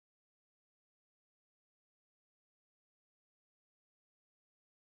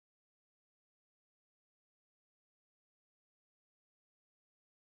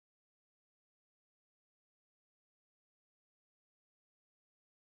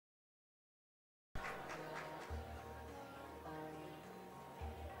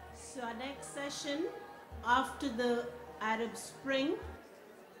So our next session, after the Arab Spring,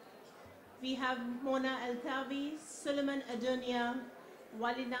 we have Mona Eltahawy, Sulaiman Addonia,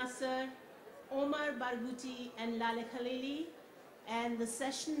 Vali Nasr, Omar Barghouti, and Laleh Khalili, and the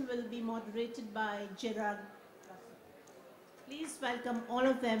session will be moderated by Gerard. Please welcome all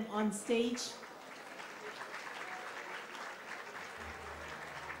of them on stage.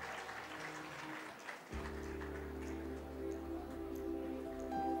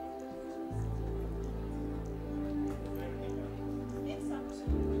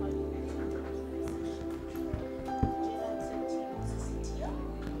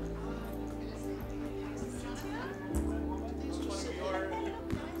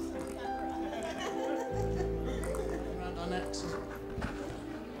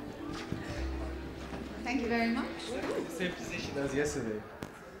 Thank you very much. Same position as yesterday.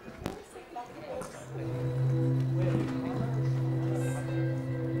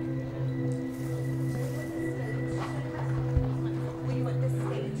 Were you at this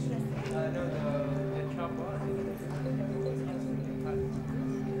stage yesterday? No, the chopper.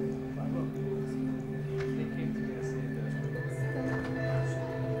 They came to me and said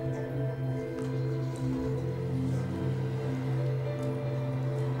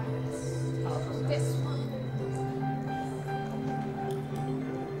This one.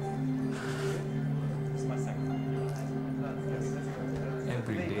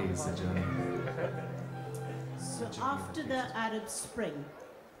 Every day is a journey. So after the Arab Spring.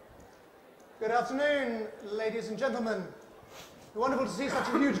 Good afternoon, ladies and gentlemen. Wonderful to see such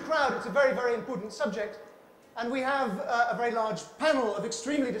a huge crowd. It's a very, very important subject. And we have a very large panel of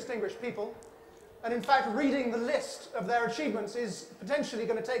extremely distinguished people. And in fact, reading the list of their achievements is potentially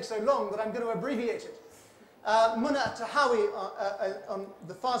going to take so long that I'm going to abbreviate it. Mona Eltahawy, on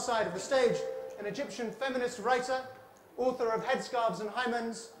the far side of the stage, an Egyptian feminist writer, author of Headscarves and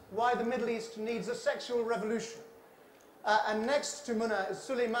Hymens, Why the Middle East Needs a Sexual Revolution. And next to Mona is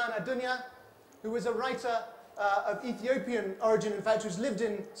Sulaiman Addonia, who is a writer of Ethiopian origin, in fact, who's lived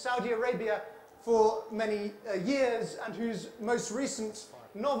in Saudi Arabia for many years, and whose most recent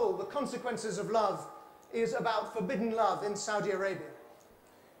novel, The Consequences of Love, is about forbidden love in Saudi Arabia.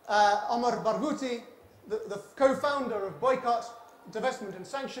 Omar Barghouti, the co-founder of Boycott, Divestment and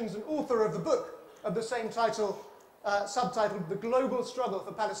Sanctions, and author of the book of the same title, subtitled The Global Struggle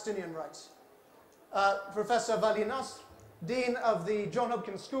for Palestinian Rights. Professor Vali Nasr, Dean of the Johns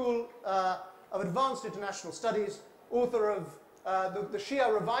Hopkins School of Advanced International Studies, author of the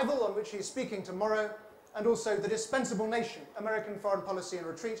Shia Revival, on which he is speaking tomorrow, and also The Dispensable Nation, American Foreign Policy and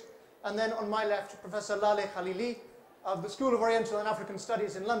Retreat. And then on my left, Professor Laleh Khalili of the School of Oriental and African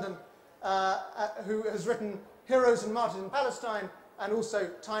Studies in London, who has written Heroes and Martyrs in Palestine, and also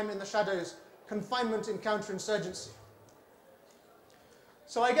Time in the Shadows, Confinement in Counterinsurgency.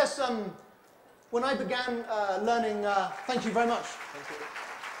 So I guess when I began learning, thank you very much. Thank you.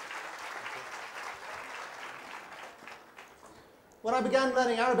 When I began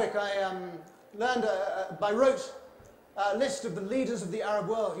learning Arabic, I learned by rote a list of the leaders of the Arab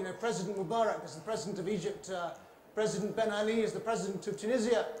world. You know, President Mubarak is the president of Egypt, President Ben Ali is the president of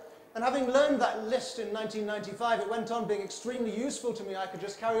Tunisia. And having learned that list in 1995, it went on being extremely useful to me. I could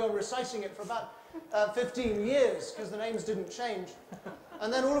just carry on reciting it for about 15 years, because the names didn't change.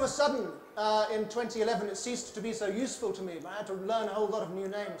 And then all of a sudden, in 2011, it ceased to be so useful to me. I had to learn a whole lot of new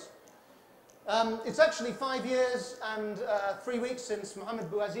names. It's actually 5 years and 3 weeks since Mohammed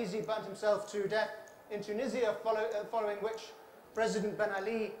Bouazizi burnt himself to death in Tunisia, following which President Ben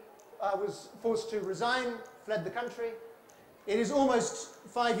Ali was forced to resign, fled the country. It is almost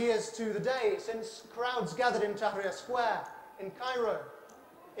 5 years to the day since crowds gathered in Tahrir Square in Cairo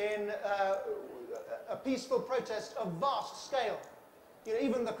in a peaceful protest of vast scale. You know,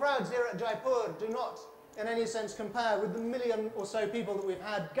 even the crowds here at Jaipur do not in any sense compare with the million or so people that we've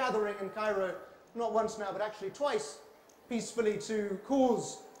had gathering in Cairo, not once now, but actually twice, peacefully to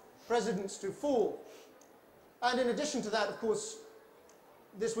cause presidents to fall. And in addition to that, of course,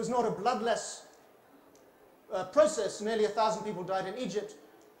 this was not a bloodless process. Nearly 1,000 people died in Egypt,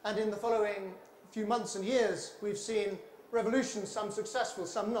 and in the following few months and years, we've seen revolutions, some successful,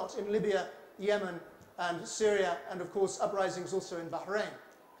 some not, in Libya, Yemen, and Syria, and of course uprisings also in Bahrain.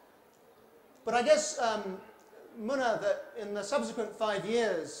 But I guess, Mona, that in the subsequent 5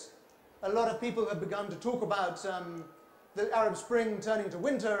 years, a lot of people have begun to talk about the Arab Spring turning to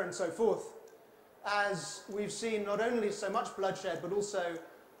winter and so forth, as we've seen not only so much bloodshed, but also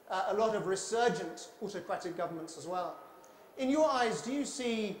a lot of resurgent autocratic governments as well. In your eyes, do you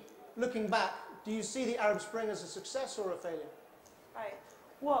see, looking back, do you see the Arab Spring as a success or a failure? Right.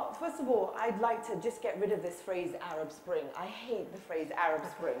 Well, first of all, I'd like to just get rid of this phrase Arab Spring. I hate the phrase Arab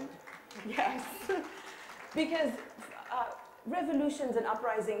Spring. Yes. Because revolutions and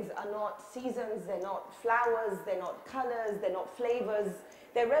uprisings are not seasons, they're not flowers, they're not colors, they're not flavors.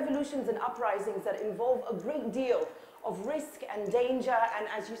 They're revolutions and uprisings that involve a great deal of risk and danger. And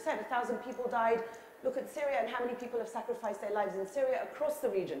as you said, 1,000 people died. Look at Syria and how many people have sacrificed their lives in Syria across the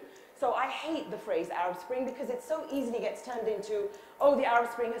region. So I hate the phrase Arab Spring because it so easily gets turned into, oh, the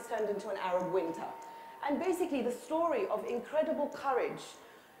Arab Spring has turned into an Arab winter. And basically the story of incredible courage.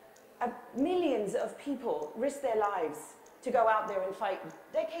 Millions of people risked their lives to go out there and fight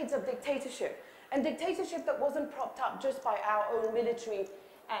decades of dictatorship. And dictatorship that wasn't propped up just by our own military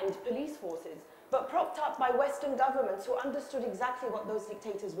and police forces, but propped up by Western governments who understood exactly what those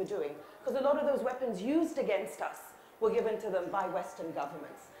dictators were doing. Because a lot of those weapons used against us were given to them by Western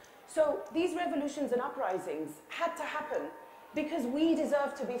governments. So these revolutions and uprisings had to happen because we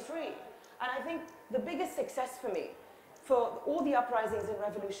deserve to be free. And I think the biggest success for me, for all the uprisings and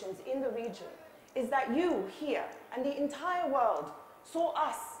revolutions in the region, is that you here and the entire world saw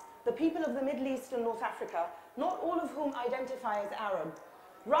us, the people of the Middle East and North Africa, not all of whom identify as Arab,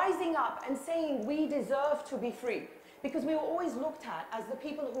 rising up and saying we deserve to be free. Because we were always looked at as the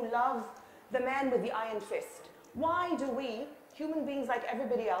people who love the man with the iron fist. Why do we, human beings like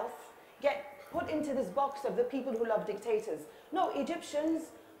everybody else, get put into this box of the people who love dictators? No, Egyptians,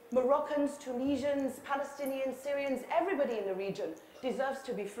 Moroccans, Tunisians, Palestinians, Syrians, everybody in the region deserves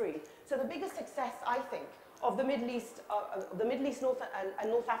to be free. So the biggest success, I think, of the Middle East, North and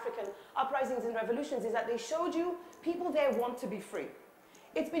North African uprisings and revolutions is that they showed you people there want to be free.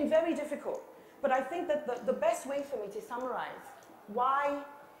 It's been very difficult, but I think that the best way for me to summarize why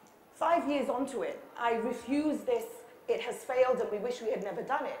 5 years onto it, I refuse this, it has failed and we wish we had never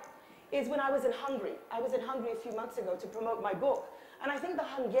done it, is when I was in Hungary. I was in Hungary a few months ago to promote my book. And I think the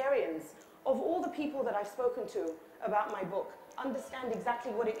Hungarians, of all the people that I've spoken to about my book, understand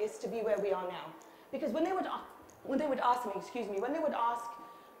exactly what it is to be where we are now. Because when they would ask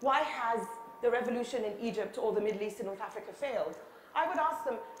why has the revolution in Egypt or the Middle East and North Africa failed, I would ask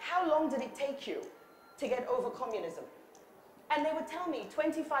them, how long did it take you to get over communism? And they would tell me,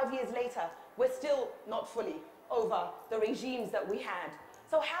 25 years later, we're still not fully over the regimes that we had.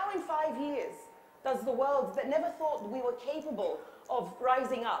 So how in 5 years does the world that never thought we were capable of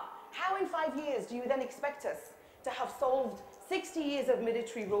rising up, how in 5 years do you then expect us to have solved 60 years of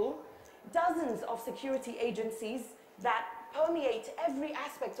military rule, dozens of security agencies that permeate every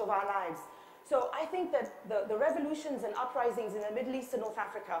aspect of our lives? So I think that the revolutions and uprisings in the Middle East and North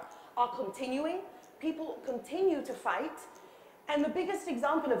Africa are continuing. People continue to fight. And the biggest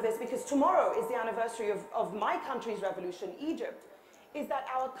example of this, because tomorrow is the anniversary of my country's revolution, Egypt, is that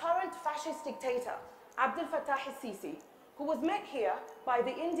our current fascist dictator, Abdel Fattah al-Sisi, who was met here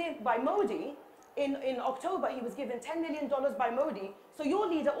by Modi in October, he was given $10 million by Modi, so your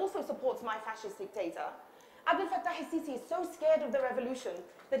leader also supports my fascist dictator. Abdel Fattah al-Sisi is so scared of the revolution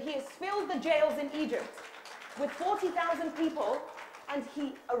that he has filled the jails in Egypt with 40,000 people, and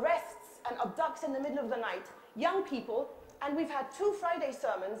he arrests and abducts in the middle of the night young people, and we've had 2 Friday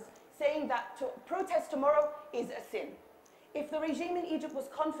sermons saying that to protest tomorrow is a sin. If the regime in Egypt was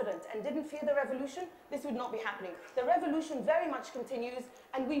confident and didn't fear the revolution, this would not be happening. The revolution very much continues,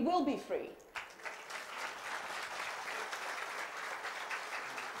 and we will be free.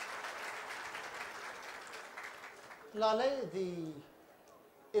 Laleh, the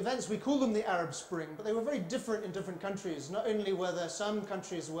events, we call them the Arab Spring, but they were very different in different countries. Not only were there some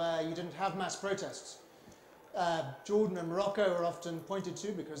countries where you didn't have mass protests. Jordan and Morocco are often pointed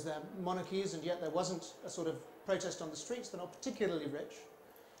to because they're monarchies, and yet there wasn't a sort of protest on the streets. They're not particularly rich.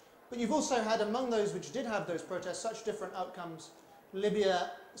 But you've also had, among those which did have those protests, such different outcomes.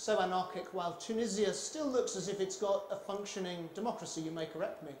 Libya, so anarchic, while Tunisia still looks as if it's got a functioning democracy. You may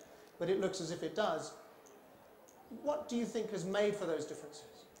correct me, but it looks as if it does. What do you think has made for those differences?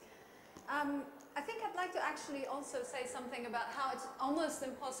 I think I'd like to actually also say something about how it's almost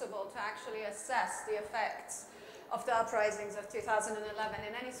impossible to actually assess the effects of the uprisings of 2011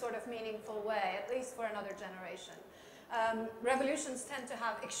 in any sort of meaningful way, at least for another generation. Revolutions tend to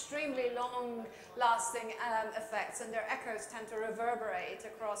have extremely long-lasting effects, and their echoes tend to reverberate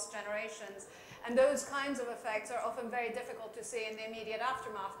across generations. And those kinds of effects are often very difficult to see in the immediate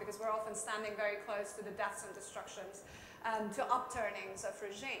aftermath, because we're often standing very close to the deaths and destructions, to upturnings of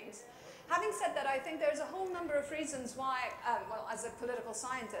regimes. Having said that, I think there's a whole number of reasons why, well, as a political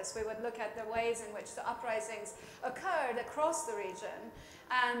scientist, we would look at the ways in which the uprisings occurred across the region.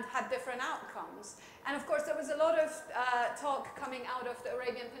 and had different outcomes. And of course, there was a lot of talk coming out of the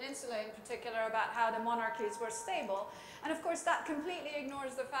Arabian Peninsula in particular about how the monarchies were stable. And of course, that completely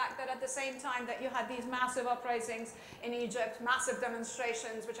ignores the fact that at the same time that you had these massive uprisings in Egypt, massive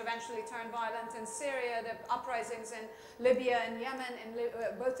demonstrations, which eventually turned violent in Syria, the uprisings in Libya and Yemen,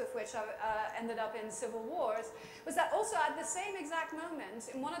 both of which have, ended up in civil wars, was that also at the same exact moment,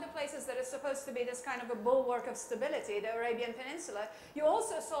 in one of the places that is supposed to be this kind of a bulwark of stability, the Arabian Peninsula, you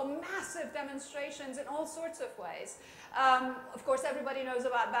also saw massive demonstrations in all sorts of ways. Of course, everybody knows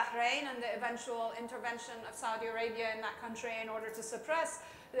about Bahrain and the eventual intervention of Saudi Arabia in that country in order to suppress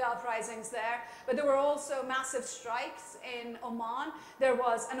the uprisings there. But there were also massive strikes in Oman. There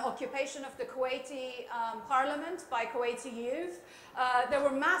was an occupation of the Kuwaiti parliament by Kuwaiti youth. There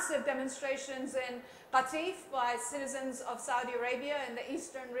were massive demonstrations in Qatif by citizens of Saudi Arabia in the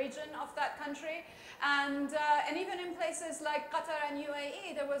eastern region of that country. And even in places like Qatar and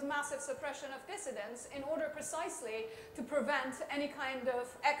UAE, there was massive suppression of dissidents in order precisely to prevent any kind of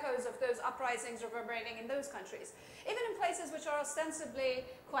echoes of those uprisings reverberating in those countries. Even in places which are ostensibly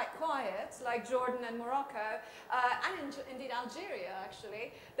quite quiet, like Jordan and Morocco, and indeed Algeria,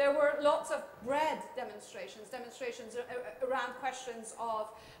 actually, there were lots of bread demonstrations around questions of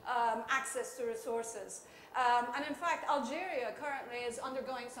access to resources. And in fact, Algeria currently is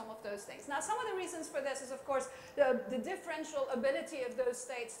undergoing some of those things. Now, some of the reasons for this is, of course, the differential ability of those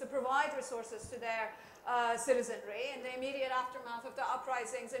states to provide resources to their citizenry. In the immediate aftermath of the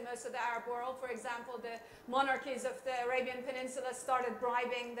uprisings in most of the Arab world, for example, the monarchies of the Arabian Peninsula started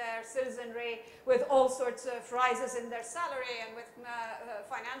bribing their citizenry with all sorts of rises in their salary and with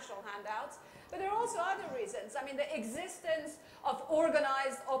financial handouts. But there are also other reasons. I mean, the existence of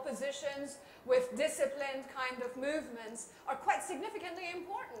organized oppositions with disciplined kind of movements are quite significantly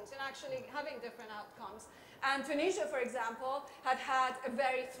important in actually having different outcomes. And Tunisia, for example, had had a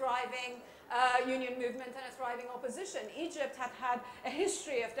very thriving union movement and a thriving opposition. Egypt had had a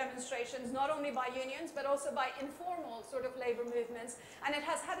history of demonstrations, not only by unions, but also by informal sort of labor movements. And it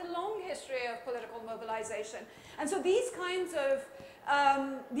has had a long history of political mobilization. And so these kinds of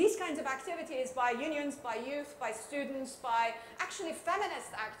activities by unions, by youth, by students, by actually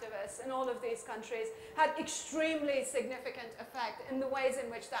feminist activists in all of these countries had extremely significant effect in the ways in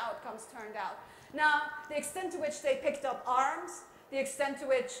which the outcomes turned out. Now, the extent to which they picked up arms, the extent to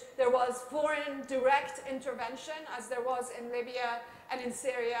which there was foreign direct intervention, as there was in Libya and in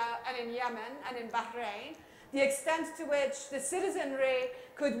Syria and in Yemen and in Bahrain, the extent to which the citizenry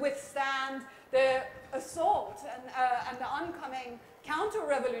could withstand the assault and the oncoming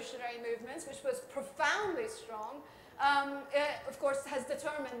counter-revolutionary movements, which was profoundly strong, of course, has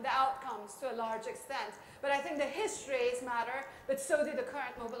determined the outcomes to a large extent. But I think the histories matter, but so do the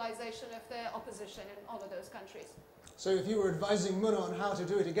current mobilization of the opposition in all of those countries. So if you were advising Muna on how to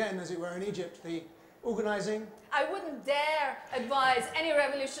do it again, as it were, in Egypt, the organizing? I wouldn't dare advise any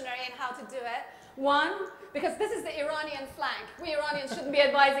revolutionary in how to do it. One, because this is the Iranian flank. We Iranians shouldn't be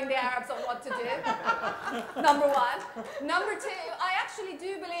advising the Arabs on what to do. Number one. Number two, I actually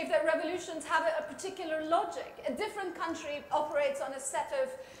do believe that revolutions have a particular logic. A different country operates on a set of,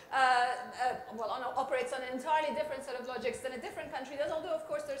 operates on an entirely different set of logics than a different country does, although of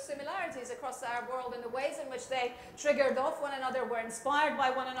course there's similarities across the Arab world in the ways in which they triggered off one another, were inspired by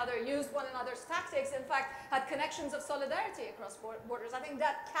one another, used one another's tactics, in fact had connections of solidarity across borders. I think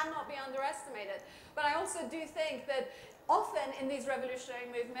that cannot be underestimated. But I also do think that often in these revolutionary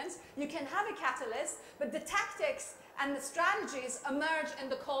movements, you can have a catalyst, but the tactics and the strategies emerge in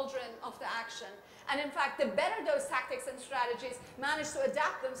the cauldron of the action. And in fact, the better those tactics and strategies manage to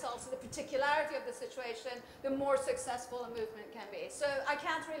adapt themselves to the particularity of the situation, the more successful a movement can be. So I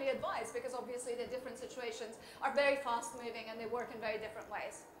can't really advise, because obviously the different situations are very fast moving and they work in very different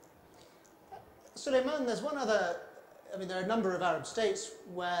ways. Sulaiman, there's one other, I mean, there are a number of Arab states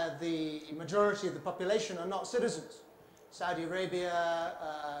where the majority of the population are not citizens. Saudi Arabia,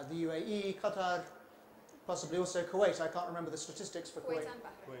 the UAE, Qatar, possibly also Kuwait. I can't remember the statistics for Kuwait. And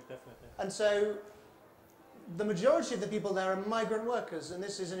Bahrain. Wait, definitely. And so the majority of the people there are migrant workers, and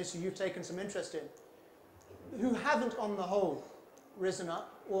this is an issue you've taken some interest in, who haven't on the whole risen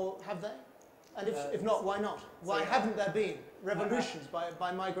up, or have they? And if not, why not? Why haven't there been revolutions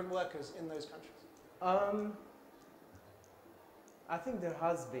by migrant workers in those countries? I think there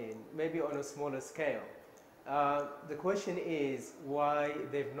has been, maybe on a smaller scale. The question is why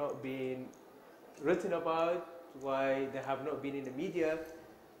they've not been written about, why they have not been in the media.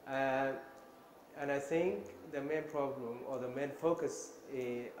 And I think the main problem or the main focus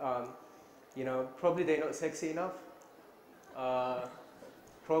is, probably they're not sexy enough.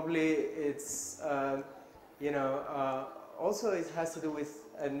 Probably it's, also it has to do with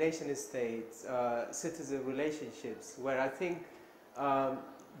nation states, citizen relationships, where I think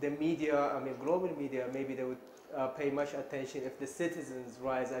the media, I mean global media, maybe they would pay much attention if the citizens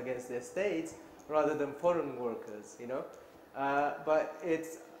rise against their states rather than foreign workers, you know. But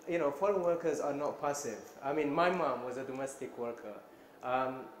it's, you know, foreign workers are not passive. I mean, my mom was a domestic worker.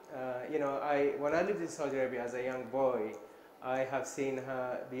 You know, when I lived in Saudi Arabia as a young boy, I have seen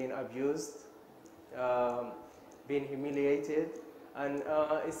her being abused, being humiliated, and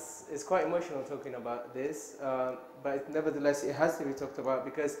it's quite emotional talking about this, but nevertheless it has to be talked about,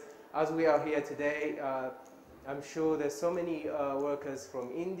 because as we are here today, I'm sure there's so many workers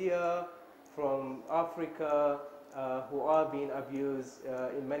from India, from Africa, who are being abused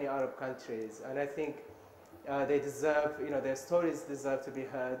in many Arab countries, and I think they deserve, you know, their stories deserve to be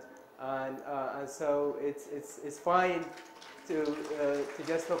heard, and so it's fine to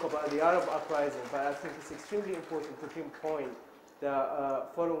just talk about the Arab uprising, but I think it's extremely important to pinpoint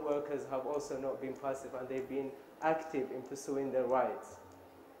that foreign workers have also not been passive, and they've been active in pursuing their rights.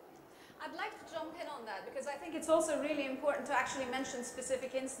 I'd like to jump in on that, because I think it's also really important to actually mention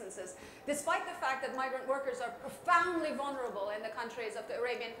specific instances. Despite the fact that migrant workers are profoundly vulnerable in the countries of the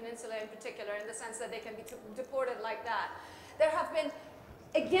Arabian Peninsula in particular, in the sense that they can be deported like that, there have been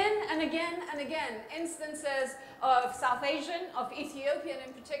again and again and again instances of South Asian, of Ethiopian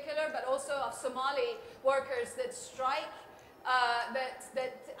in particular, but also of Somali workers that strike,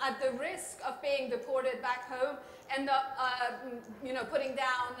 that at the risk of being deported back home end up you know, putting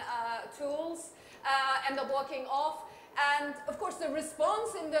down tools, end up walking off. And of course the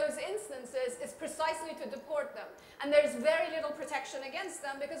response in those instances is precisely to deport them. And there's very little protection against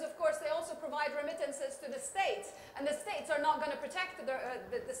them, because of course they also provide remittances to the states. And the states are not going to protect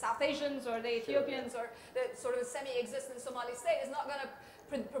the South Asians or the Ethiopians, or the sort of semi-existent Somali state is not going to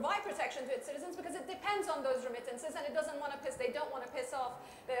provide protection to its citizens, because it depends on those remittances, and it doesn't want to they don't want to piss off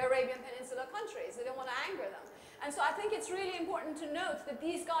the Arabian Peninsula countries. They don't want to anger them. And so I think it's really important to note that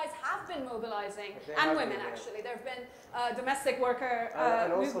these guys have been mobilizing, and women actually. There have been domestic worker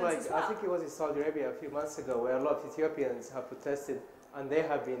and also, movements like, as well. I think it was in Saudi Arabia a few months ago, where a lot of Ethiopians have protested and they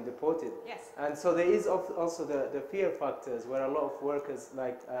have been deported. Yes. And so there is also the fear factors, where a lot of workers,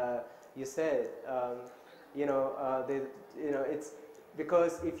 like you said, you know, it's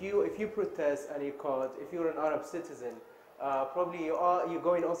because if you protest and you're caught, if you're an Arab citizen, probably you're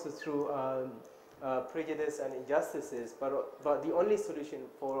going also through prejudice and injustices, but the only solution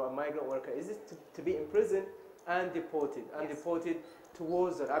for a migrant worker is to be imprisoned and deported, deported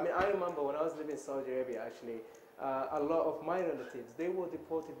towards it. I mean, I remember when I was living in Saudi Arabia, actually, a lot of my relatives, they were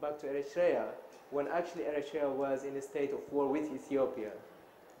deported back to Eritrea, when actually Eritrea was in a state of war with Ethiopia.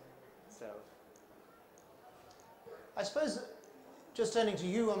 So, I suppose, just turning to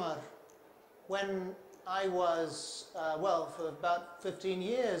you, Omar, when I was, well, for about 15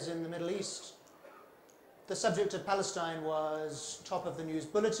 years in the Middle East, the subject of Palestine was top of the news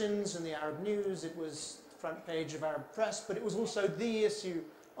bulletins and the Arab news. It was front page of Arab press, but it was also the issue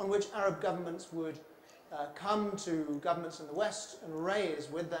on which Arab governments would come to governments in the West and raise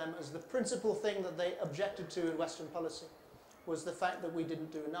with them as the principal thing that they objected to in Western policy, was the fact that we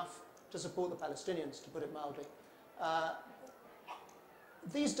didn't do enough to support the Palestinians, to put it mildly.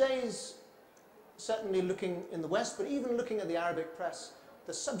 These days, certainly looking in the West, but even looking at the Arabic press,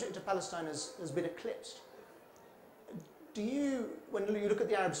 the subject of Palestine has been eclipsed. Do you, when you look at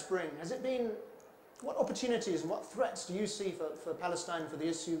the Arab Spring, has it been, what opportunities and what threats do you see for Palestine, for the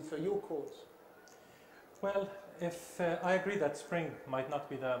issue, for your cause? Well, if I agree that spring might not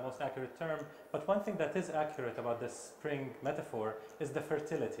be the most accurate term, but one thing that is accurate about this spring metaphor is the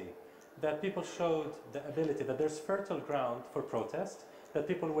fertility. That people showed the ability, that there's fertile ground for protest, that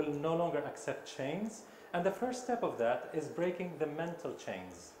people will no longer accept chains, and the first step of that is breaking the mental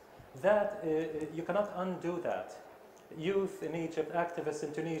chains. That, you cannot undo that. Youth in Egypt, activists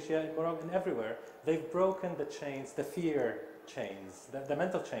in Tunisia, in Morocco, and everywhere, they've broken the chains, the fear chains, the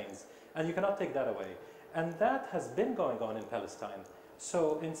mental chains, and you cannot take that away. And that has been going on in Palestine.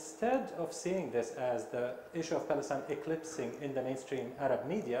 So instead of seeing this as the issue of Palestine eclipsing in the mainstream Arab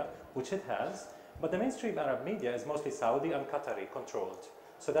media, which it has, but the mainstream Arab media is mostly Saudi and Qatari controlled.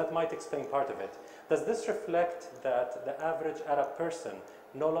 So that might explain part of it. Does this reflect that the average Arab person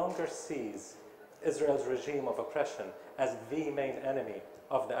no longer sees Israel's regime of oppression as the main enemy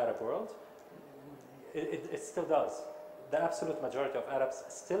of the Arab world? It still does. The absolute majority of Arabs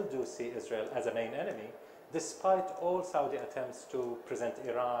still do see Israel as a main enemy, despite all Saudi attempts to present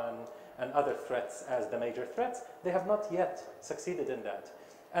Iran and other threats as the major threats. They have not yet succeeded in that.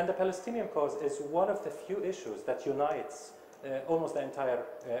 And the Palestinian cause is one of the few issues that unites almost the entire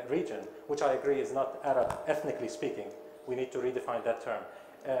region, which I agree is not Arab, ethnically speaking, we need to redefine that term.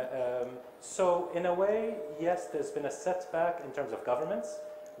 So in a way, yes, there's been a setback in terms of governments.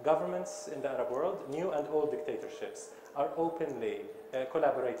 Governments in the Arab world, new and old dictatorships, are openly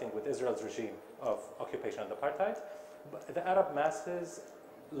collaborating with Israel's regime of occupation and apartheid. But the Arab masses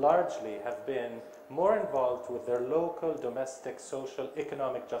largely have been more involved with their local, domestic, social,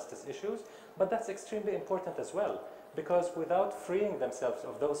 economic justice issues, but that's extremely important as well, because without freeing themselves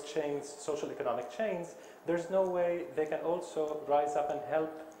of those chains, social economic chains, there's no way they can also rise up and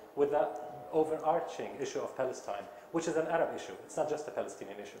help with the overarching issue of Palestine, which is an Arab issue. It's not just a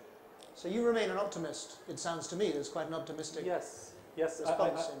Palestinian issue. So you remain an optimist, it sounds to me. There's quite an optimistic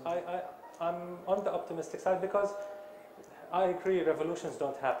response. I'm on the optimistic side because I agree revolutions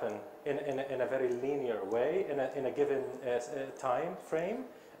don't happen in a very linear way, in a given time frame.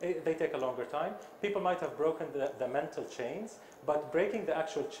 They take a longer time. People might have broken the mental chains, but breaking the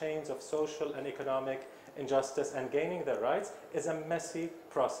actual chains of social and economic injustice and gaining their rights is a messy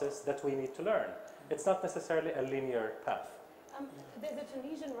process that we need to learn. It's not necessarily a linear path. There's a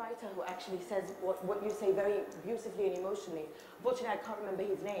Tunisian writer who actually says what you say very beautifully and emotionally. Unfortunately, I can't remember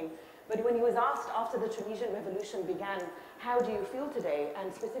his name. But when he was asked after the Tunisian revolution began, how do you feel today,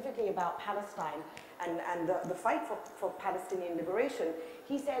 and specifically about Palestine and the fight for Palestinian liberation,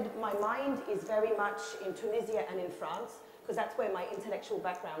 he said, my mind is very much in Tunisia and in France, because that's where my intellectual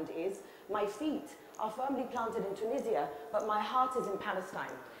background is. My feet are firmly planted in Tunisia, but my heart is in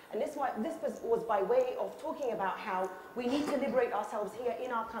Palestine. And this was by way of talking about how we need to liberate ourselves here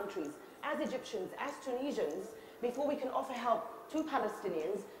in our countries, as Egyptians, as Tunisians, before we can offer help to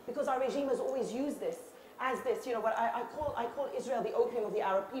Palestinians, because our regime has always used this as this, you know, what I call Israel the opium of the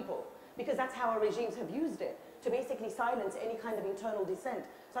Arab people, because that's how our regimes have used it, to basically silence any kind of internal dissent.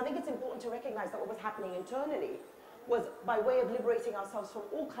 So I think it's important to recognize that what was happening internally was by way of liberating ourselves from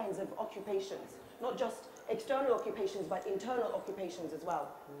all kinds of occupations, not just external occupations, but internal occupations as well.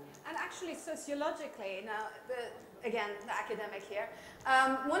 And actually, sociologically, now, again, the academic here,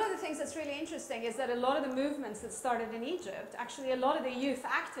 one of the things that's really interesting is that a lot of the movements that started in Egypt, actually a lot of the youth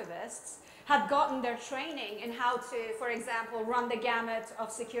activists had gotten their training in how to, for example, run the gamut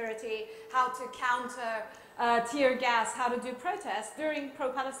of security, how to counter tear gas, how to do protests during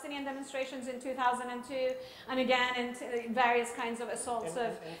pro-Palestinian demonstrations in 2002, and again in various kinds of assaults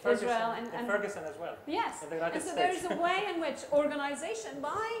of Israel. And Ferguson as well. Yes, and so States. there's a way in which organization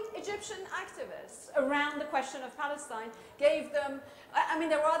by Egyptian activists around the question of Palestine gave them, I mean,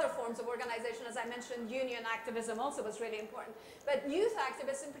 there were other forms of organization, as I mentioned, union activism also was really important, but youth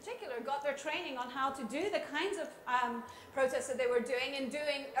activists in particular got their training on how to do the kinds of protests that they were doing and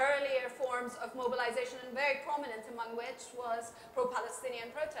doing earlier forms of mobilization, and very prominent among which was pro-Palestinian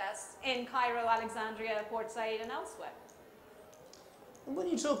protests in Cairo, Alexandria, Port Said, and elsewhere. And when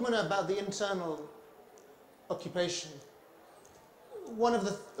you talk, Mona, about the internal occupation, one of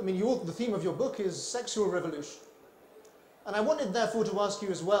the, the theme of your book is sexual revolution. And I wanted, therefore, to ask you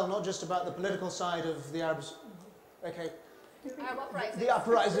as well, not just about the political side of the Arabs, the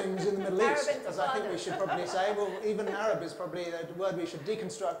uprisings in the Middle East, as I think we should probably say. Well, even Arab is probably a word we should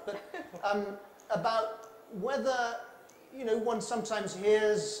deconstruct. But about whether, one sometimes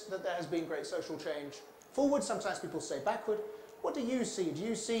hears that there has been great social change forward, sometimes people say backward. What do you see? Do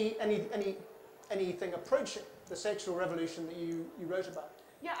you see anything approaching the sexual revolution that you wrote about?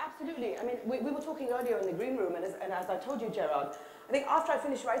 Yeah, absolutely. I mean, we were talking earlier in the green room, and as I told you, Gerard, I think after I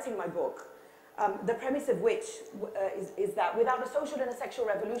finished writing my book, the premise of which is that without a social and a sexual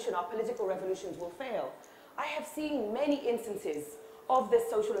revolution, our political revolutions will fail. I have seen many instances of this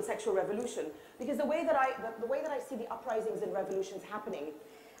social and sexual revolution, because the way that I see the uprisings and revolutions happening,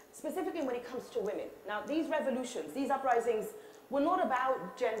 specifically when it comes to women. Now, these revolutions, these uprisings, were not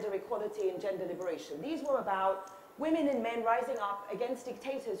about gender equality and gender liberation. These were about women and men rising up against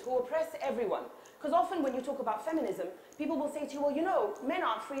dictators who oppress everyone. Because often when you talk about feminism, people will say to you, well, men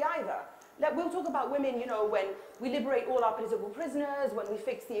aren't free either. We'll talk about women, when we liberate all our political prisoners, when we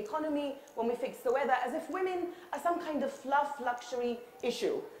fix the economy, when we fix the weather, as if women are some kind of fluff luxury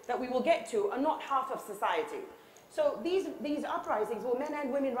issue that we will get to and not half of society. So these uprisings were men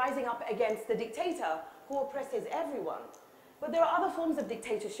and women rising up against the dictator who oppresses everyone. But there are other forms of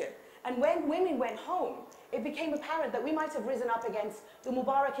dictatorship. And when women went home, it became apparent that we might have risen up against the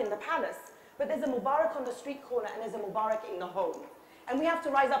Mubarak in the palace, but there's a Mubarak on the street corner and there's a Mubarak in the home. And we have to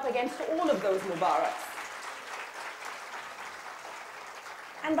rise up against all of those Mubaraks.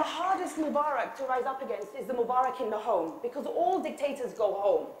 And the hardest Mubarak to rise up against is the Mubarak in the home, because all dictators go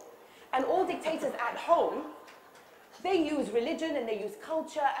home. And all dictators at home, they use religion and they use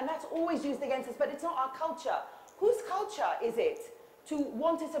culture, and that's always used against us, but it's not our culture. Whose culture is it to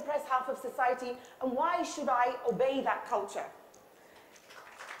want to suppress half of society, and why should I obey that culture?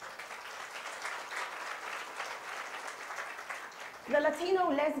 The Latino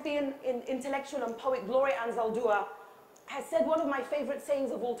lesbian intellectual and poet Gloria Anzaldúa has said one of my favorite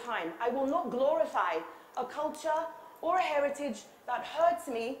sayings of all time: I will not glorify a culture or a heritage that hurts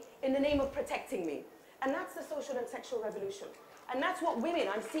me in the name of protecting me. And that's the social and sexual revolution. And that's what women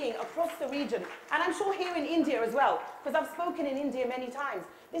I'm seeing across the region, and I'm sure here in India as well, because I've spoken in India many times.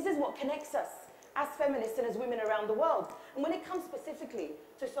 This is what connects us as feminists and as women around the world. And when it comes specifically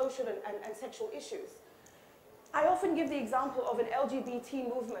to social and sexual issues, I often give the example of an LGBT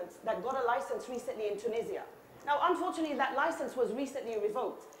movement that got a license recently in Tunisia. Now, unfortunately, that license was recently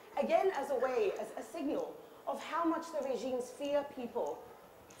revoked, again as a way, as a signal of how much the regimes fear people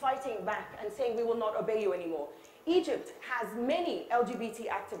fighting back and saying we will not obey you anymore. Egypt has many LGBT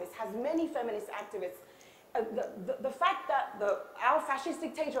activists, has many feminist activists. The fact that our fascist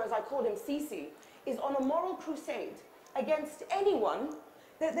dictator, as I call him, Sisi, is on a moral crusade against anyone,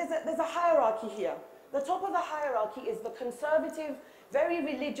 there's a hierarchy here. The top of the hierarchy is the conservative, very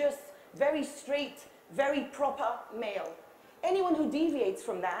religious, very straight, very proper male. Anyone who deviates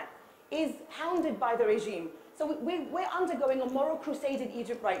from that is hounded by the regime. So we're undergoing a moral crusade in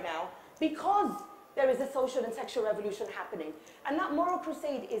Egypt right now because there is a social and sexual revolution happening. And that moral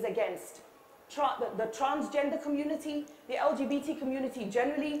crusade is against the transgender community, the LGBT community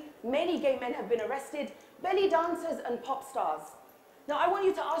generally. Many gay men have been arrested, belly dancers and pop stars. Now, I want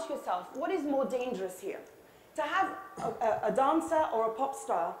you to ask yourself, what is more dangerous here? To have a dancer or a pop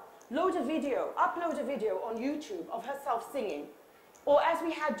star upload a video on YouTube of herself singing, or as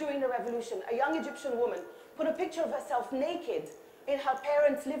we had during the revolution, a young Egyptian woman put a picture of herself naked in her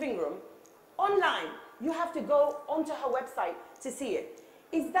parents' living room, online. You have to go onto her website to see it.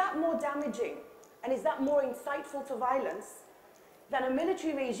 Is that more damaging and is that more insightful to violence than a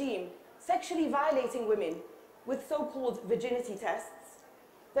military regime sexually violating women with so-called virginity tests,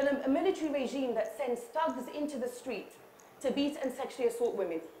 than a military regime that sends thugs into the street to beat and sexually assault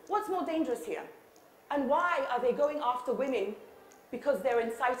women? What's more dangerous here? And why are they going after women because they're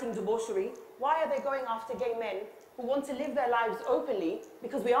inciting debauchery? Why are they going after gay men who want to live their lives openly,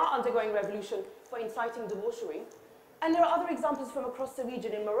 because we are undergoing revolution, for inciting debauchery? And there are other examples from across the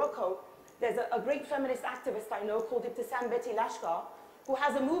region. In Morocco, there's a great feminist activist I know called Ibtisam Betty Lashkar, who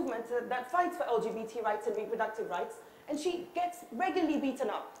has a movement that fights for LGBT rights and reproductive rights, and she gets regularly beaten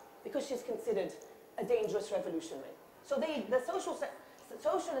up because she's considered a dangerous revolutionary. So the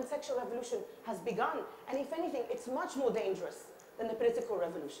social and sexual revolution has begun, and if anything, it's much more dangerous than the political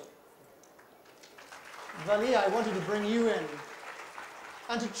revolution. Vali, I wanted to bring you in,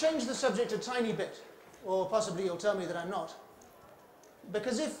 and to change the subject a tiny bit, or possibly you'll tell me that I'm not.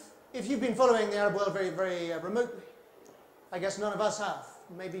 Because if you've been following the Arab world very, very remotely, I guess none of us have.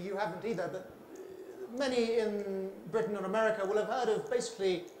 Maybe you haven't either, but many in Britain or America will have heard of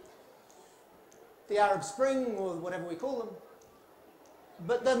basically the Arab Spring, or whatever we call them.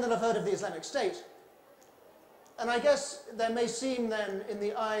 But then they'll have heard of the Islamic State. And I guess there may seem then, in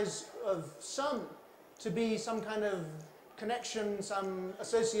the eyes of some, to be some kind of connection, some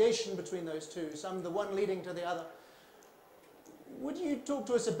association between those two, the one leading to the other. Would you talk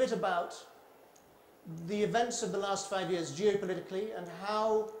to us a bit about the events of the last 5 years geopolitically, and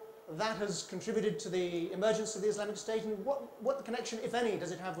how that has contributed to the emergence of the Islamic State, and what connection, if any,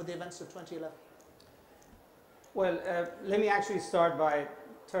 does it have with the events of 2011? Well, let me actually start by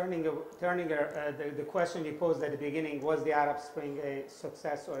turning the question you posed at the beginning: was the Arab Spring a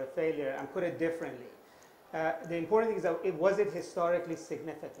success or a failure? And put it differently. The important thing is that was it historically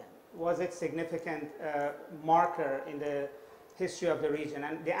significant? Was it a significant marker in the history of the region?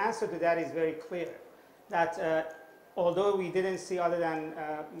 And the answer to that is very clear. That although we didn't see, other than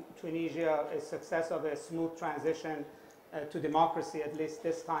Tunisia, a success of a smooth transition to democracy, at least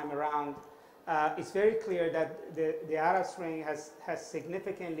this time around, it's very clear that the Arab Spring has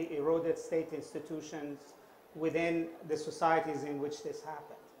significantly eroded state institutions within the societies in which this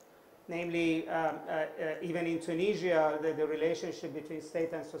happened. Namely, even in Tunisia, the relationship between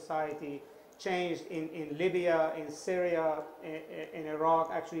state and society changed. In Libya, in Syria, in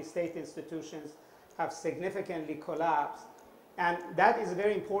Iraq, actually state institutions have significantly collapsed. And that is a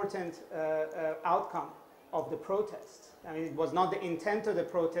very important outcome of the protest. I mean, it was not the intent of the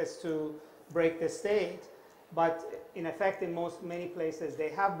protest to break the state, but in effect, in many places, they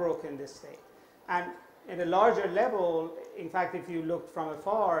have broken the state. And at a larger level, in fact, if you looked from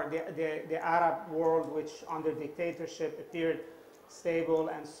afar, the Arab world, which under dictatorship appeared stable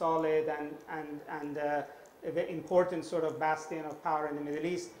and solid and a very important sort of bastion of power in the Middle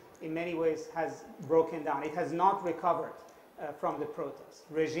East, in many ways has broken down. It has not recovered from the protests.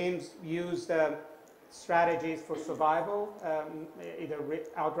 Regimes used strategies for survival, either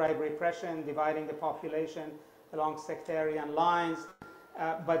outright repression, dividing the population along sectarian lines,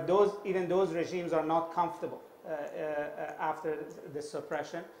 but even those regimes are not comfortable after the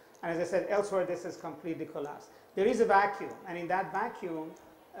suppression. And as I said, elsewhere this has completely collapsed. There is a vacuum, and in that vacuum,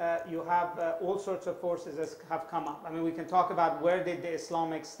 you have all sorts of forces that have come up. I mean, we can talk about where did the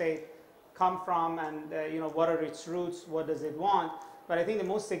Islamic State come from, and what are its roots, what does it want. But I think the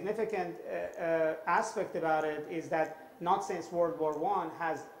most significant aspect about it is that not since World War I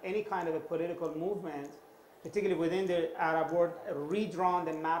has any kind of a political movement, particularly within the Arab world, redrawn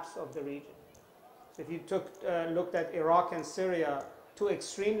the maps of the region. So if you looked at Iraq and Syria, two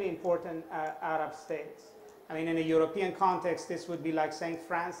extremely important Arab states. I mean, in a European context, this would be like saying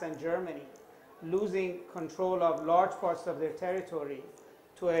France and Germany losing control of large parts of their territory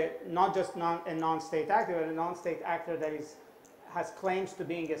to not just a non-state actor, but a non-state actor that has claims to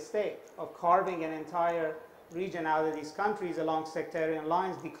being a state, of carving an entire region out of these countries along sectarian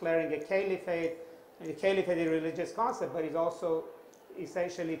lines, declaring a caliphate. And the caliphate is a religious concept, but it also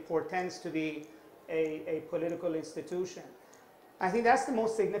essentially portends to be a political institution. I think that's the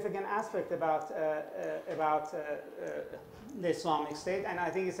most significant aspect about the Islamic State, and I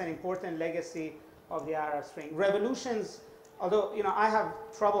think it's an important legacy of the Arab Spring. Revolutions, although I have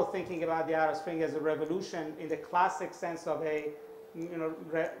trouble thinking about the Arab Spring as a revolution in the classic sense of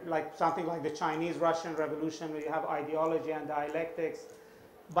like something like the Chinese-Russian Revolution, where you have ideology and dialectics.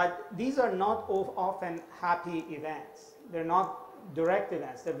 But these are not often happy events. They're not direct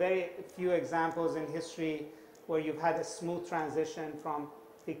events. There are very few examples in history where you've had a smooth transition from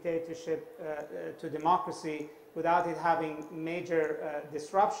dictatorship to democracy without it having major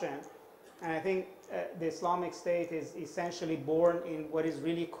disruption. And I think the Islamic State is essentially born in what is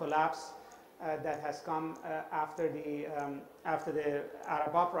really collapse that has come after the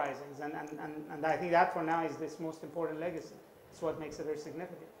Arab uprisings. And I think that for now is this most important legacy. It's what makes it very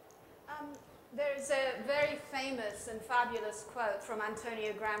significant. There's a very famous and fabulous quote from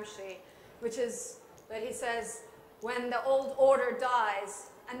Antonio Gramsci, which is that he says, when the old order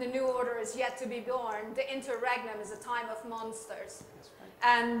dies and the new order is yet to be born, the interregnum is a time of monsters.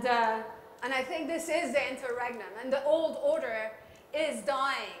 And I think this is the interregnum, and the old order is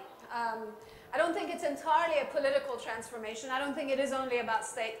dying. I don't think it's entirely a political transformation. I don't think it is only about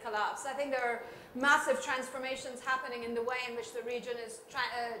state collapse. I think there are massive transformations happening in the way in which the region is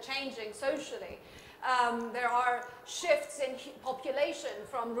changing socially. There are shifts in population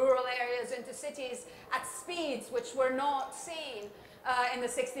from rural areas into cities at speeds which were not seen in the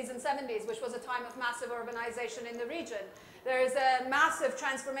 60s and 70s, which was a time of massive urbanization in the region. There is a massive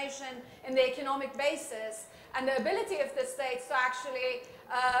transformation in the economic basis and the ability of the states to actually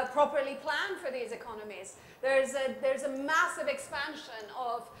properly plan for these economies. There's a massive expansion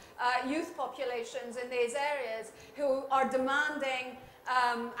of youth populations in these areas who are demanding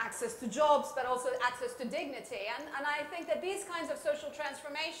access to jobs, but also access to dignity. And I think that these kinds of social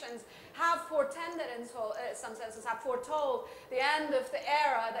transformations have portended, in some senses, have foretold the end of the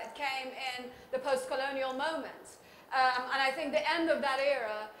era that came in the post-colonial moment. And I think the end of that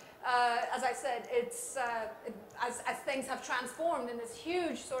era, as I said, it's as things have transformed in this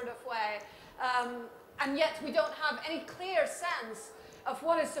huge sort of way, and yet we don't have any clear sense of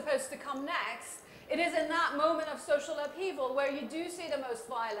what is supposed to come next. It is in that moment of social upheaval where you do see the most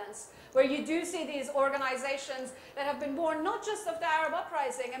violence, where you do see these organizations that have been born not just of the Arab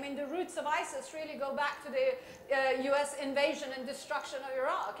uprising. I mean, the roots of ISIS really go back to the US invasion and destruction of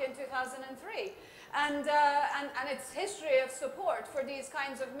Iraq in 2003. And its history of support for these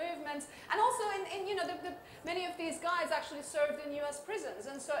kinds of movements, and also many of these guys actually served in U.S. prisons,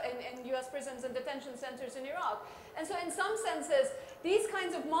 and so in U.S. prisons and detention centers in Iraq. And so, in some senses, these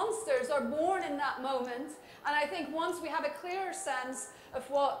kinds of monsters are born in that moment. And I think once we have a clearer sense of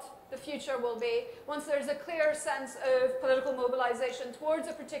what the future will be, once there's a clear sense of political mobilization towards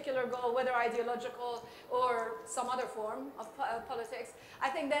a particular goal, whether ideological or some other form of politics, I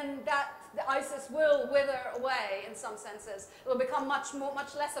think then that the ISIS will wither away in some senses. It will become much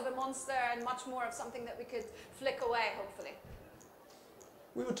less of a monster and much more of something that we could flick away, hopefully.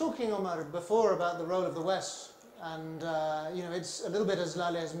 We were talking, Omar, before about the role of the West, and it's a little bit, as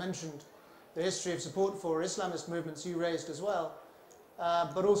Laleh has mentioned, the history of support for Islamist movements you raised as well.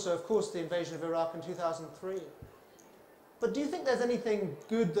 But also, of course, the invasion of Iraq in 2003. But do you think there's anything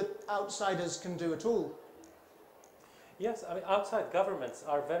good that outsiders can do at all? Yes, I mean, outside governments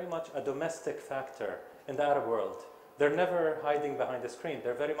are very much a domestic factor in the Arab world. They're never hiding behind the screen.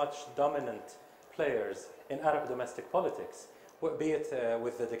 They're very much dominant players in Arab domestic politics. be it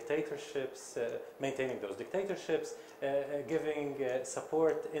with the dictatorships, maintaining those dictatorships, giving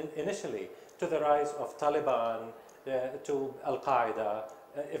support initially to the rise of Taliban, to Al-Qaeda,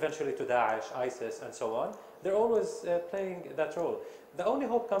 eventually to Daesh, ISIS, and so on. They're always playing that role. The only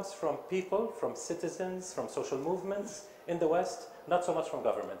hope comes from people, from citizens, from social movements in the West, not so much from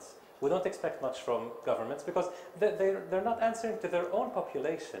governments. We don't expect much from governments because they're not answering to their own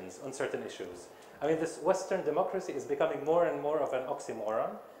populations on certain issues. I mean, this Western democracy is becoming more and more of an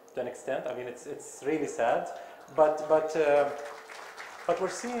oxymoron to an extent. I mean, it's really sad. But we're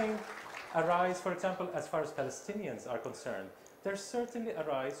seeing a rise, for example, as far as Palestinians are concerned. There's certainly a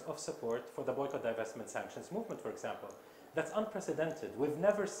rise of support for the boycott, divestment, sanctions movement, for example. That's unprecedented. We've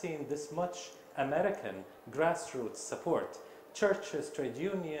never seen this much American grassroots support. Churches, trade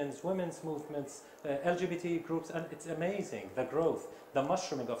unions, women's movements, LGBT groups, and it's amazing, the growth, the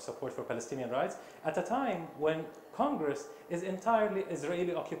mushrooming of support for Palestinian rights at a time when Congress is entirely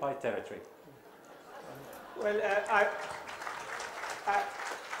Israeli-occupied territory. Well,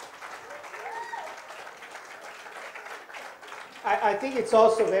 I think it's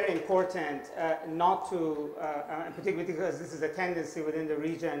also very important not to, particularly because this is a tendency within the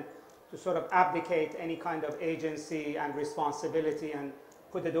region, to sort of abdicate any kind of agency and responsibility and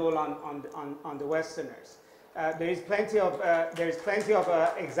put it all on the Westerners. There is plenty of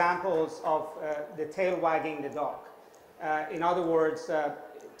examples of the tail wagging the dog. In other words,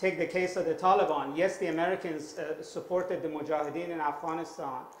 take the case of the Taliban. Yes, the Americans supported the Mujahideen in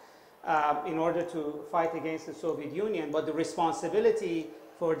Afghanistan in order to fight against the Soviet Union, but the responsibility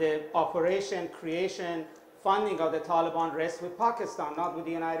for the operation, creation, funding of the Taliban rests with Pakistan, not with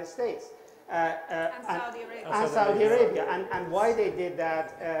the United States. And Saudi Arabia. And Saudi Arabia. And why they did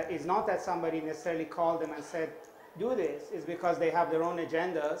that is not that somebody necessarily called them and said, do this, is because they have their own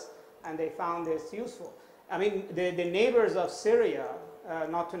agendas and they found this useful. I mean, the neighbors of Syria,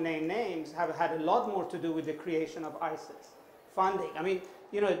 not to name names, have had a lot more to do with the creation of ISIS. Funding. I mean,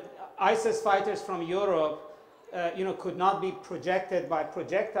 you know, ISIS fighters from Europe could not be projected by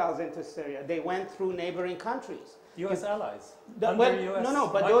projectiles into Syria. They went through neighboring countries. U.S. allies. But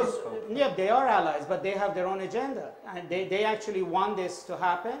those, yeah, they are allies, but they have their own agenda. And they actually want this to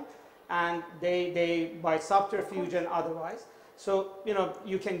happen, and they by subterfuge and otherwise. So, you know,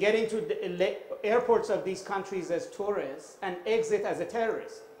 you can get into the airports of these countries as tourists and exit as a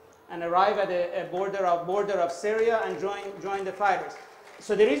terrorist and arrive at a border of Syria and join the fighters.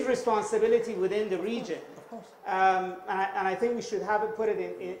 So there is responsibility within the region. And I think we should put it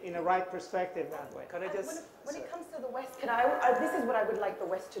in a right perspective that way. Can I just, when it comes to the West, this is what I would like the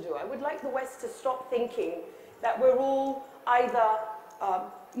West to do. I would like the West to stop thinking that we're all either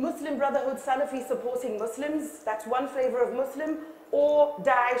Muslim Brotherhood, Salafi supporting Muslims, that's one flavor of Muslim, or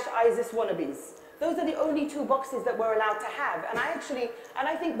Daesh, ISIS wannabes. Those are the only two boxes that we're allowed to have. And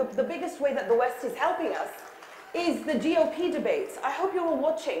I think the biggest way that the West is helping us is the GOP debates. I hope you're all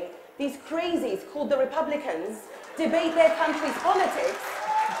watching these crazies called the Republicans debate their country's politics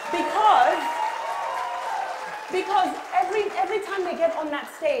because every time they get on that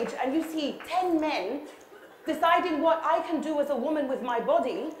stage and you see 10 men deciding what I can do as a woman with my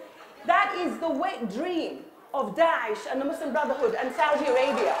body, that is the wet dream of Daesh and the Muslim Brotherhood and Saudi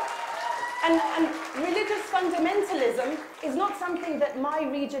Arabia. And religious fundamentalism is not something that my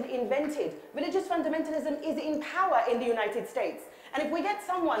region invented. Religious fundamentalism is in power in the United States. And if we get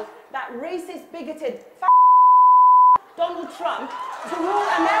someone, that racist, bigoted, Donald Trump, to rule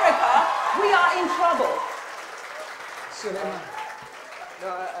America, we are in trouble. Sulaiman. No,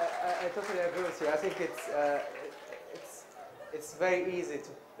 I totally agree with you. I think it's very easy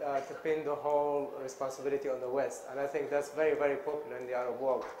to pin the whole responsibility on the West, and I think that's very, very popular in the Arab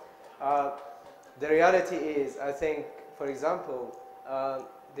world. The reality is, I think, for example,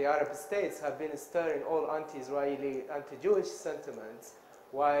 the Arab states have been stirring all anti-Israeli, anti-Jewish sentiments,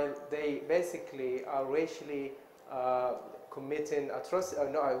 while they basically are racially committing atrocities,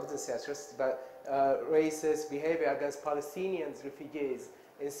 no, I wouldn't say atrocities, but racist behavior against Palestinians, refugees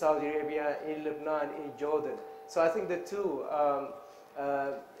in Saudi Arabia, in Lebanon, in Jordan. So I think the two,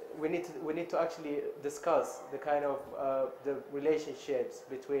 we need to actually discuss the kind of the relationships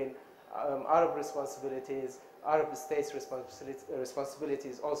between Arab responsibilities, Arab states'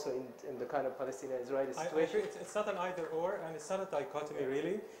 responsibilities also in the kind of Palestinian-Israeli situation. I agree. It's not an either-or, and it's not a dichotomy,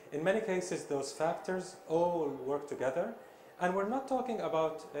 really. In many cases, those factors all work together. And we're not talking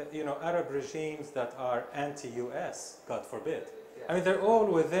about, Arab regimes that are anti-US, God forbid. Yeah. I mean, they're all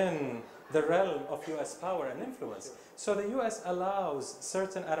within the realm of US power and influence. So the US allows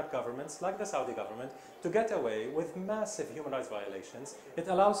certain Arab governments, like the Saudi government, to get away with massive human rights violations. It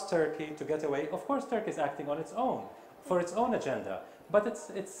allows Turkey to get away. Of course, Turkey is acting on its own. for its own agenda. But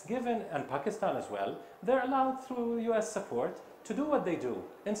it's given, and Pakistan as well, they're allowed through US support to do what they do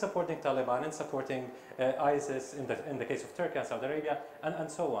in supporting Taliban, in supporting ISIS, in the case of Turkey and Saudi Arabia,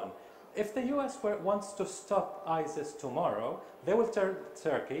 and so on. If the US wants to stop ISIS tomorrow, they will turn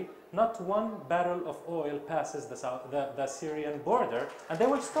Turkey. Not one barrel of oil passes the Syrian border, and they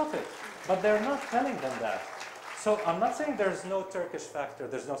will stop it. But they're not telling them that. So I'm not saying there's no Turkish factor,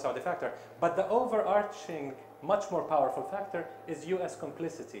 there's no Saudi factor, but the overarching, much more powerful factor is US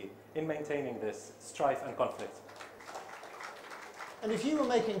complicity in maintaining this strife and conflict. And if you were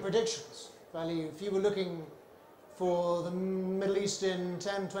making predictions, Vali, if you were looking for the Middle East in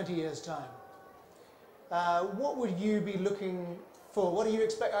 10, 20 years' time, what would you be looking for? What do you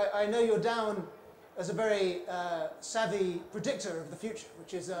expect? I know you're down as a very savvy predictor of the future,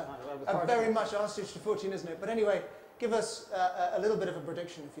 which is a very much hostage to fortune, isn't it? But anyway, give us a little bit of a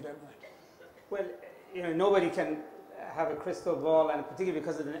prediction, if you don't mind. Well, you know, nobody can have a crystal ball, and particularly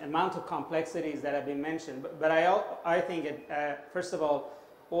because of the amount of complexities that have been mentioned. But I think, first of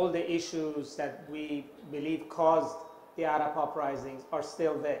all the issues that we believe caused the Arab uprisings are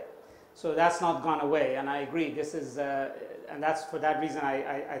still there. So that's not gone away, and I agree. This is, and that's for that reason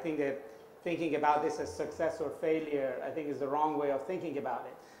I think that thinking about this as success or failure, I think is the wrong way of thinking about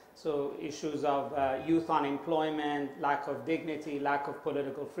it. So issues of youth unemployment, lack of dignity, lack of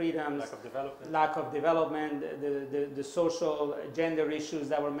political freedoms, lack of development, the social gender issues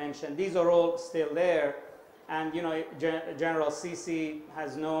that were mentioned, these are all still there. And you know, General Sisi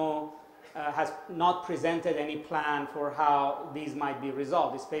has not presented any plan for how these might be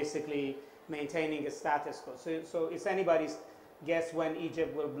resolved. It's basically maintaining a status quo. So it's anybody's guess when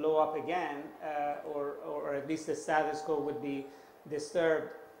Egypt will blow up again, or at least the status quo would be disturbed.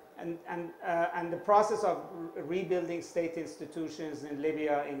 And the process of rebuilding state institutions in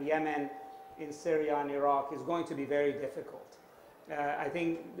Libya, in Yemen, in Syria and Iraq is going to be very difficult. I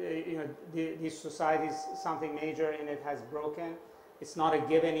think you know, these societies, something major in it has broken. It's not a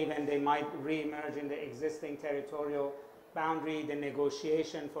given even they might re-emerge in the existing territorial boundary. The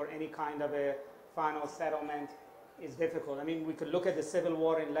negotiation for any kind of a final settlement is difficult. I mean, we could look at the civil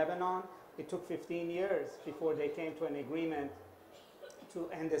war in Lebanon. It took 15 years before they came to an agreement to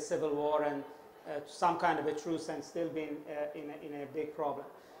end the civil war and some kind of a truce, and still being in a big problem.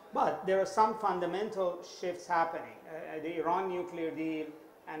 But there are some fundamental shifts happening. The Iran nuclear deal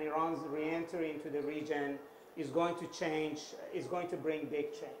and Iran's re-entry into the region is going to change, is going to bring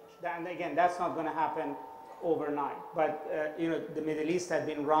big change. And again, that's not going to happen overnight. But you know, the Middle East had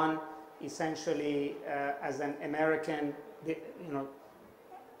been run essentially as an American, you know,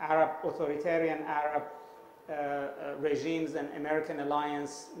 authoritarian Arab regimes and American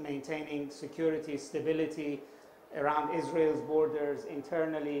alliance maintaining security, stability around Israel's borders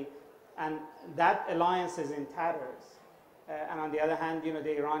internally, and that alliance is in tatters. And on the other hand, you know,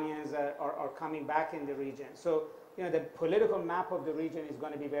 the Iranians are coming back in the region. So, you know, the political map of the region is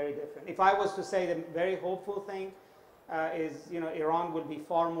going to be very different. If I was to say the very hopeful thing is, you know, Iran will be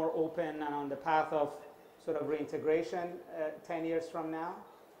far more open and on the path of sort of reintegration 10 years from now,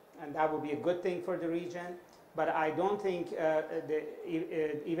 and that would be a good thing for the region. But I don't think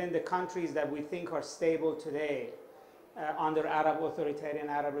even the countries that we think are stable today under authoritarian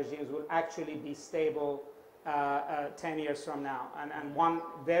Arab regimes will actually be stable 10 years from now. And one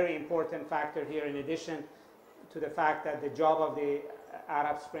very important factor here, in addition to the fact that the job of the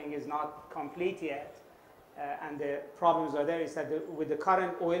Arab Spring is not complete yet, and the problems are there, is that with the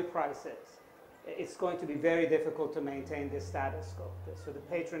current oil prices, it's going to be very difficult to maintain this status quo. So the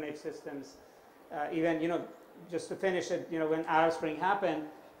patronage systems, even, you know, just to finish it, you know, when Arab Spring happened,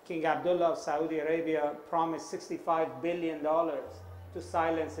 King Abdullah of Saudi Arabia promised $65 billion to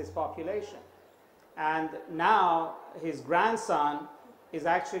silence his population. And now his grandson is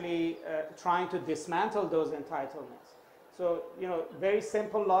actually trying to dismantle those entitlements. So, you know, very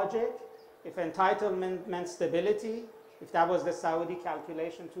simple logic. If entitlement meant stability, if that was the Saudi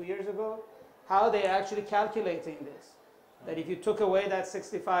calculation 2 years ago, how are they actually calculating this? That if you took away that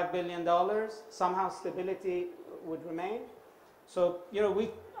 $65 billion, somehow stability would remain? So, you know,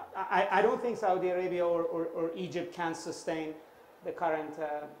 I don't think Saudi Arabia or Egypt can sustain the current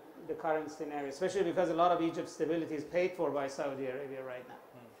scenario, especially because a lot of Egypt's stability is paid for by Saudi Arabia right now.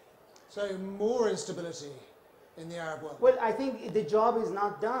 So more instability in the Arab world? Well, I think the job is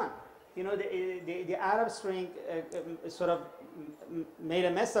not done. You know, the Arab Spring sort of made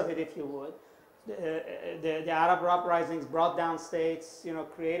a mess of it, if you would. The Arab uprisings brought down states, you know,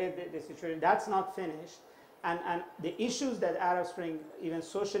 created the situation. That's not finished. And the issues that Arab Spring, even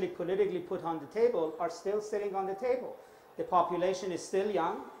socially, politically put on the table are still sitting on the table. The population is still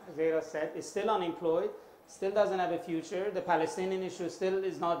young, as Vera said, is still unemployed. still doesn't have a future. The Palestinian issue still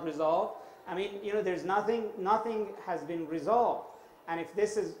is not resolved. I mean, you know, there's nothing has been resolved. And if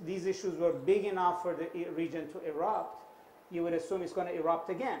these issues were big enough for the region to erupt, you would assume it's going to erupt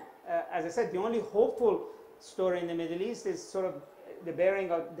again. As I said, the only hopeful story in the Middle East is sort of the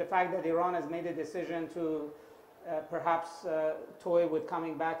bearing of the fact that Iran has made a decision to perhaps toy with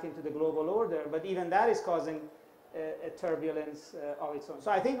coming back into the global order. But even that is causing a turbulence of its own.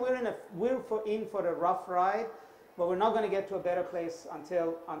 So I think we're in for a rough ride, but we're not going to get to a better place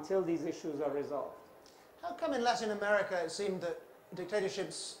until these issues are resolved. How come in Latin America it seemed that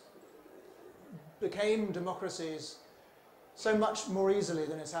dictatorships became democracies so much more easily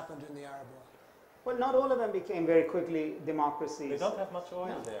than has happened in the Arab world? Well, not all of them became very quickly democracies. They don't have much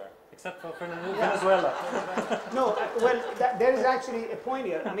oil there, except for Venezuela. No, well, there is actually a point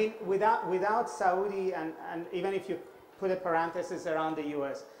here. I mean, without Saudi, and even if you put a parenthesis around the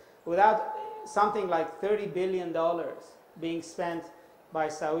US, without something like $30 billion being spent by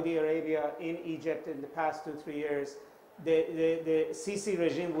Saudi Arabia in Egypt in the past 2-3 years, the Sisi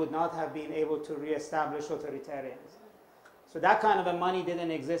regime would not have been able to reestablish authoritarianism. So that kind of a money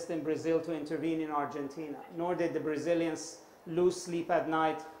didn't exist in Brazil to intervene in Argentina, nor did the Brazilians lose sleep at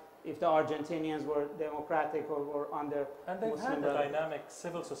night if the Argentinians were democratic or were under And they've Muslim had a dynamic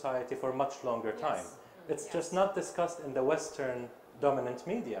civil society for much longer time. It's just not discussed in the Western dominant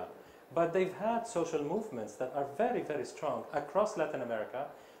media. But they've had social movements that are very, very strong across Latin America,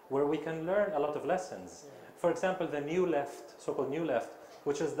 where we can learn a lot of lessons. For example, the new left, so-called new left,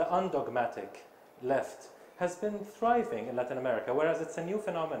 which is the undogmatic left, has been thriving in Latin America, whereas it's a new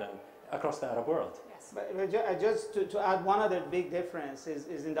phenomenon across the Arab world. Yes. But just to add one other big difference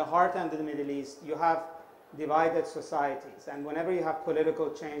is in the heart and the Middle East, you have divided societies. And whenever you have political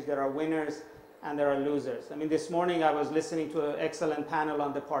change, there are winners and there are losers. I mean, this morning I was listening to an excellent panel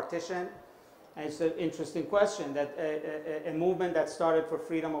on the partition. And it's an interesting question that a movement that started for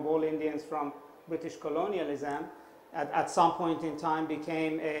freedom of all Indians from British colonialism at some point in time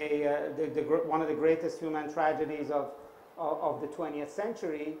became one of the greatest human tragedies of the 20th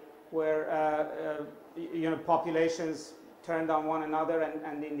century, where you know, populations turned on one another,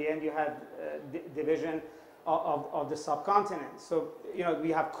 and in the end you had division of the subcontinent. So you know, we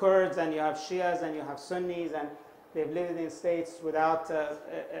have Kurds and you have Shias and you have Sunnis, and they've lived in states without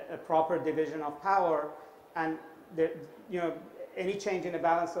a proper division of power, and you know, any change in the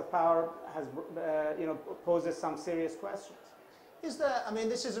balance of power has, you know, poses some serious questions. Is there, I mean,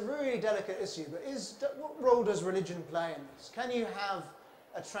 this is a really delicate issue, but what role does religion play in this? Can you have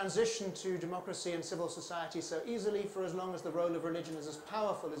a transition to democracy and civil society so easily for as long as the role of religion is as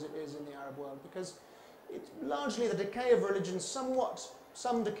powerful as it is in the Arab world? Because it's largely the decay of religion,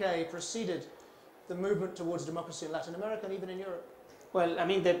 some decay preceded the movement towards democracy in Latin America and even in Europe. Well, I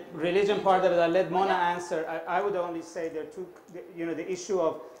mean, the religion part of it, I'll let Mona answer. I would only say there are two, you know, the issue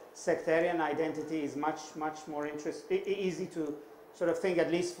of sectarian identity is much more easy to sort of think,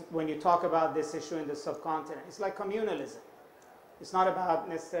 at least when you talk about this issue in the subcontinent. It's like communalism. It's not about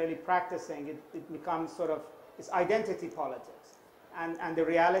necessarily practicing. It becomes sort of, it's identity politics. And the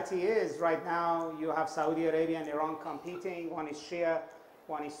reality is, right now, you have Saudi Arabia and Iran competing. One is Shia,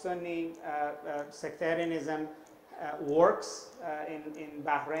 one is Sunni. Sectarianism works in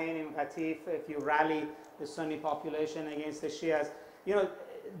Bahrain, in Qatif. If you rally the Sunni population against the Shias, you know,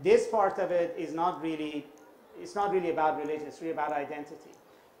 this part of it is not really, it's not really about religion. It's really about identity.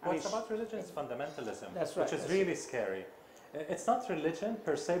 What's about religion is fundamentalism, that's right, which is really scary. It's not religion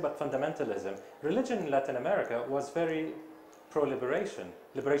per se, but fundamentalism. Religion in Latin America was very pro-liberation,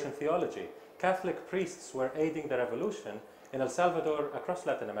 liberation theology. Catholic priests were aiding the revolution in El Salvador, across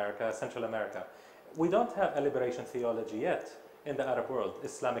Latin America, Central America. We don't have a liberation theology yet in the Arab world.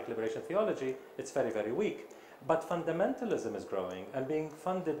 Islamic liberation theology, it's very, very weak. But fundamentalism is growing and being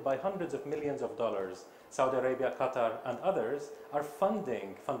funded by hundreds of millions of dollars. Saudi Arabia, Qatar, and others are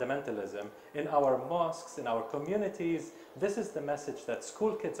funding fundamentalism in our mosques, in our communities. This is the message that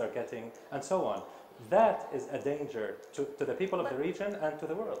school kids are getting, and so on. That is a danger to the people of the region and to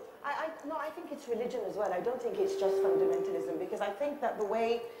the world. No, I think it's religion as well. I don't think it's just fundamentalism, because I think that the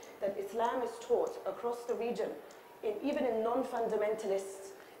way that Islam is taught across the region, even in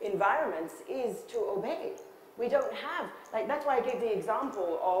non-fundamentalist environments, is to obey. We don't have, like, that's why I gave the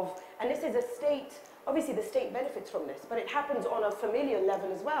example of, and this is a state, obviously the state benefits from this, but it happens on a familial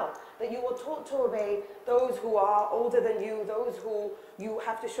level as well, that you are taught to obey those who are older than you, those who you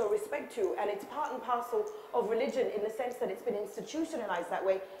have to show respect to, and it's part and parcel of religion in the sense that it's been institutionalized that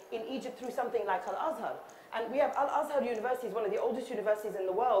way in Egypt through something like Al-Azhar. And we have Al-Azhar University is one of the oldest universities in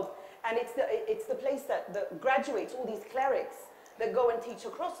the world, and it's the place that graduates all these clerics that go and teach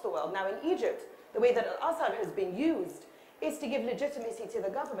across the world. Now in Egypt, the way that Al-Azhar has been used is to give legitimacy to the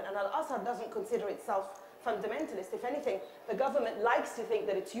government, and Al-Azhar doesn't consider itself fundamentalist. If anything, the government likes to think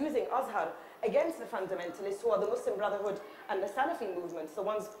that it's using Azhar against the fundamentalists, who are the Muslim Brotherhood and the Salafi movements, the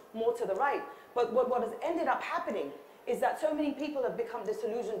ones more to the right. But what has ended up happening is that so many people have become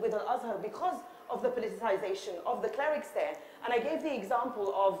disillusioned with Al-Azhar because of the politicization of the clerics there. And I gave the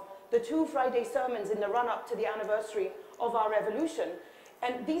example of the 2 Friday sermons in the run-up to the anniversary of our revolution.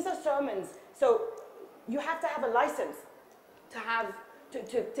 And these are sermons, so you have to have a license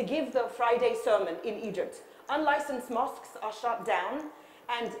to give the Friday sermon in Egypt. Unlicensed mosques are shut down,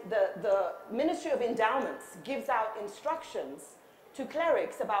 and the Ministry of Endowments gives out instructions to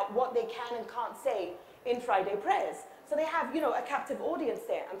clerics about what they can and can't say in Friday prayers. So they have, a captive audience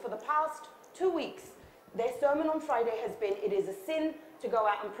there. And for the past 2 weeks, their sermon on Friday has been, it is a sin to go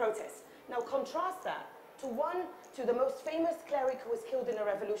out and protest. Now contrast that to the most famous cleric who was killed in a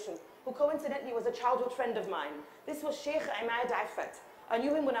revolution, who coincidentally was a childhood friend of mine. This was Sheikh Ahmad Affat. I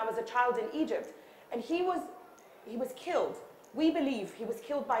knew him when I was a child in Egypt. And he was killed. We believe he was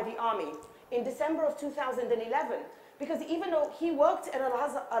killed by the army in December of 2011. Because even though he worked at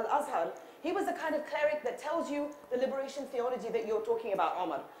Al-Azhar, he was the kind of cleric that tells you the liberation theology that you're talking about,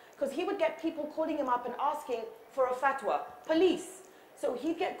 Omar. Because he would get people calling him up and asking for a fatwa. Police. So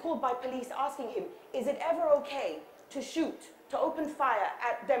he'd get called by police asking him, is it ever okay to shoot, to open fire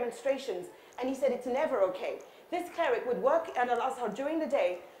at demonstrations? And he said it's never okay. This cleric would work at Al-Azhar during the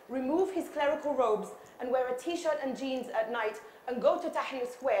day, remove his clerical robes, and wear a t-shirt and jeans at night, and go to Tahrir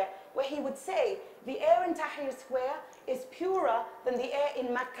Square, where he would say, the air in Tahrir Square is purer than the air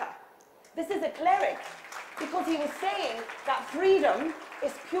in Mecca. This is a cleric, because he was saying that freedom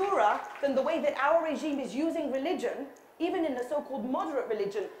is purer than the way that our regime is using religion, even in the so-called moderate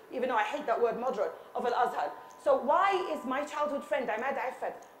religion, even though I hate that word moderate, of Al-Azhar. So why is my childhood friend, Ahmad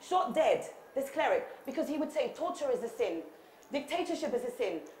Affat, shot dead, this cleric? Because he would say torture is a sin, dictatorship is a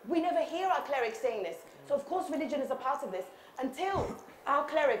sin. We never hear our clerics saying this. So of course religion is a part of this, until our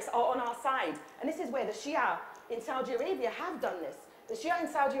clerics are on our side. And this is where the Shia in Saudi Arabia have done this. The Shia in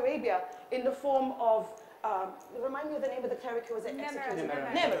Saudi Arabia, in the form of, remind me of the name of the cleric who was executed?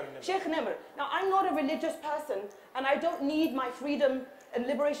 Nimr. Sheikh Nimr. Now, I'm not a religious person, and I don't need my freedom and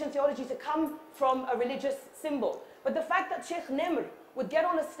liberation theology to come from a religious symbol. But the fact that Sheikh Nimr would get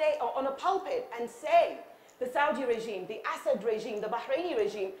on a stage or on a pulpit and say, the Saudi regime, the Assad regime, the Bahraini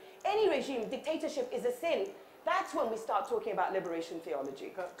regime, any regime, dictatorship is a sin, that's when we start talking about liberation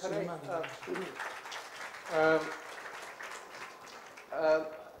theology.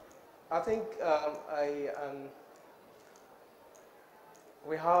 I think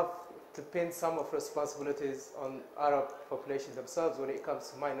we have to pin some of responsibilities on Arab populations themselves when it comes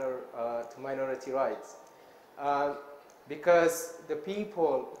to minority rights. Because the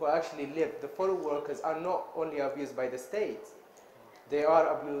people who actually live, the foreign workers, are not only abused by the state, they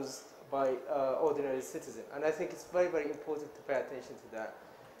are abused by ordinary citizens. And I think it's very, very important to pay attention to that.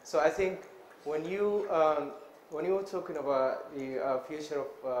 So I think when you were talking about the future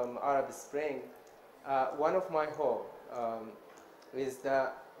of Arab Spring, one of my hope is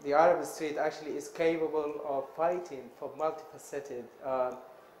that the Arab street actually is capable of fighting for multifaceted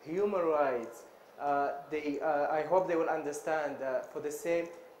human rights. I hope they will understand that for the same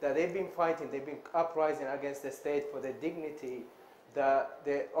that they've been fighting, they've been uprising against the state for their dignity, that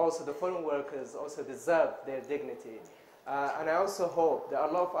also the foreign workers also deserve their dignity. And I also hope that a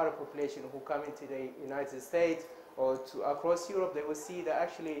lot of Arab population who come into the United States or across Europe, they will see that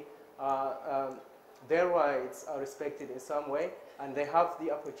actually their rights are respected in some way, and they have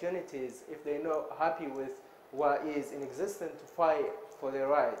the opportunities, if they're not happy with what is in existence, to fight for their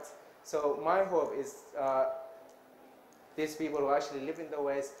rights. So my hope is these people who actually live in the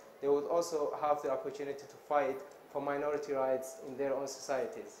West, they would also have the opportunity to fight for minority rights in their own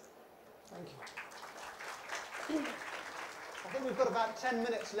societies. Thank you. I think we've got about 10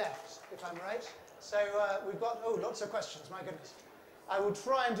 minutes left, if I'm right. So we've got, lots of questions, my goodness. I will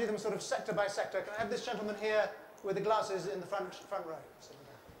try and do them sort of sector by sector. Can I have this gentleman here with the glasses in the front row?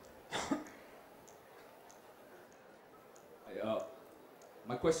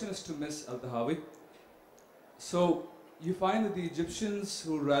 My question is to Ms. Eltahawy. So you find that the Egyptians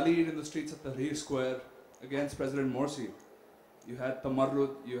who rallied in the streets of Tahrir Square against President Morsi, you had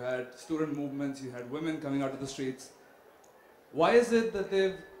tamarrud, you had student movements, you had women coming out of the streets. Why is it that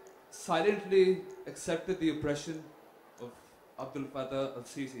they've silently accepted the oppression of Abdel Fattah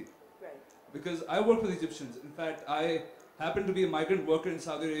al-Sisi? Right. Because I work with Egyptians. In fact, I happen to be a migrant worker in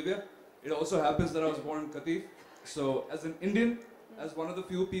Saudi Arabia. It also happens that I was born in Qatif. So as an Indian, as one of the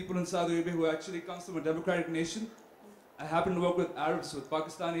few people in Saudi Arabia who actually comes from a democratic nation, I happen to work with Arabs, with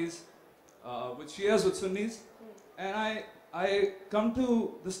Pakistanis, with Shias, with Sunnis, and I come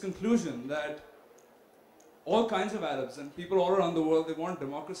to this conclusion that all kinds of Arabs and people all around the world, they want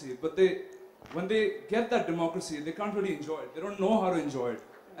democracy, but when they get that democracy, they can't really enjoy it. They don't know how to enjoy it.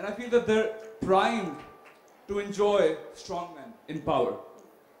 And I feel that they're primed to enjoy strong men in power.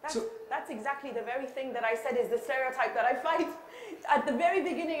 That's exactly the very thing that I said is the stereotype that I fight at the very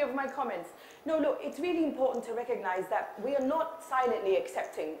beginning of my comments. No, look, it's really important to recognize that we are not silently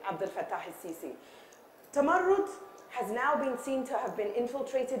accepting Abdel Fattah al-Sisi. Tamarrud has now been seen to have been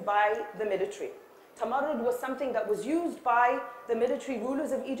infiltrated by the military. Tamarrud was something that was used by the military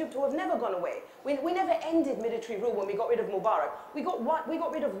rulers of Egypt who have never gone away. We never ended military rule when we got rid of Mubarak. We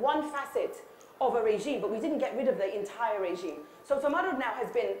got rid of one facet of a regime, but we didn't get rid of the entire regime. So Tamarrud now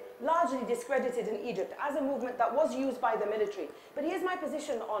has been largely discredited in Egypt as a movement that was used by the military. But here's my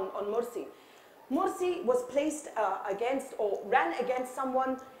position on Morsi. Morsi was placed against or ran against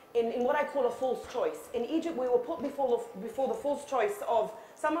someone in what I call a false choice. In Egypt, we were put before the false choice of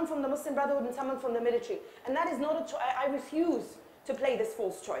someone from the Muslim Brotherhood and someone from the military. And that is not a choice. I refuse to play this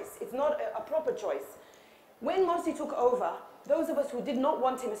false choice. It's not a proper choice. When Morsi took over, those of us who did not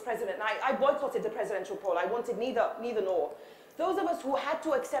want him as president, and I boycotted the presidential poll, I wanted neither nor. Those of us who had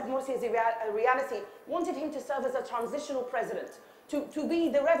to accept Morsi as a reality wanted him to serve as a transitional president, to be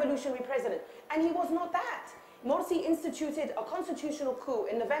the revolutionary president. And he was not that. Morsi instituted a constitutional coup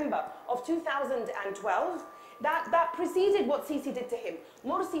in November of 2012 that preceded what Sisi did to him.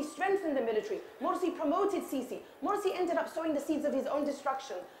 Morsi strengthened the military. Morsi promoted Sisi. Morsi ended up sowing the seeds of his own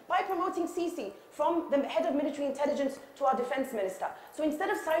destruction by promoting Sisi from the head of military intelligence to our defense minister. So instead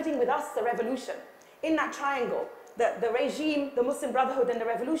of siding with us, the revolution, in that triangle, the regime, the Muslim Brotherhood, and the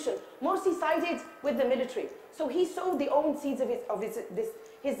revolution, Morsi sided with the military. So he sowed the own seeds of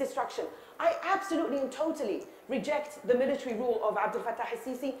his destruction. I absolutely and totally reject the military rule of Abdel Fattah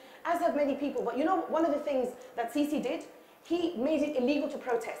al-Sisi, as have many people. But you know, one of the things that Sisi did, he made it illegal to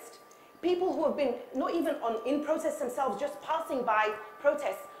protest. People who have been not even in protests themselves, just passing by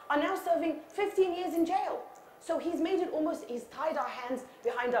protests, are now serving 15 years in jail. So he's made it almost, he's tied our hands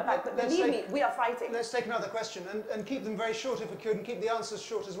behind our back. But believe me, we are fighting. Let's take another question and keep them very short if we could, and keep the answers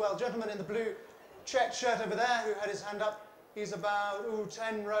short as well. Gentleman in the blue checked shirt over there who had his hand up, he's about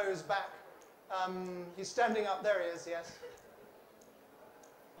 10 rows back. He's standing up, there he is, yes.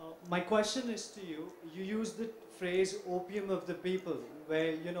 My question is to you. You used the phrase opium of the people,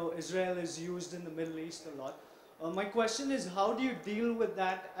 where, you know, Israel is used in the Middle East a lot. My question is, how do you deal with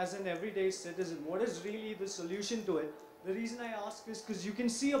that as an everyday citizen? What is really the solution to it? The reason I ask is because you can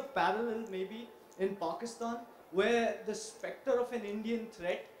see a parallel maybe in Pakistan, where the specter of an Indian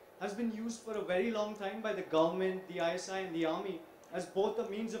threat has been used for a very long time by the government, the ISI and the army, as both a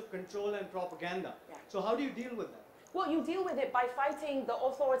means of control and propaganda. Yeah. So how do you deal with that? Well, you deal with it by fighting the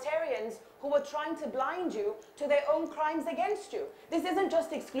authoritarians who are trying to blind you to their own crimes against you. This isn't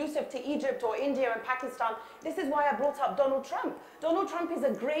just exclusive to Egypt or India and Pakistan. This is why I brought up Donald Trump. Donald Trump is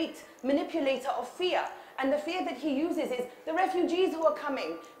a great manipulator of fear. And the fear that he uses is the refugees who are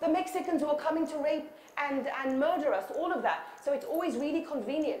coming, the Mexicans who are coming to rape and murder us, all of that. So it's always really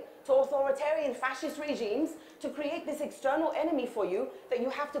convenient to authoritarian fascist regimes to create this external enemy for you that you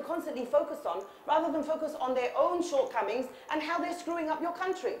have to constantly focus on, rather than focus on their own shortcomings and how they're screwing up your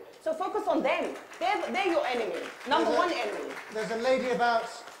country. So focus on them. They're your enemy, number one enemy. There's a lady about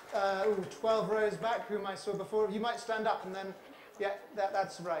 12 rows back whom I saw before. You might stand up and then, yeah,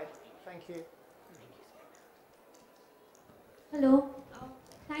 that's right. Thank you. Hello.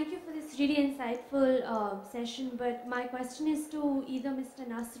 Thank you for this really insightful session, but my question is to either Mr.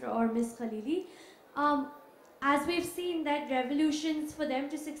 Nasr or Ms. Khalili. As we've seen that revolutions, for them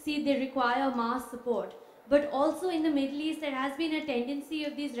to succeed, they require mass support. But also in the Middle East, there has been a tendency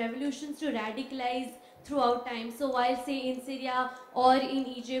of these revolutions to radicalize throughout time. So while, say, in Syria or in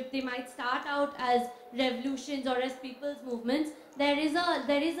Egypt, they might start out as revolutions or as people's movements, there is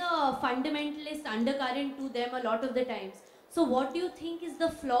a fundamentalist undercurrent to them a lot of the times. So what do you think is the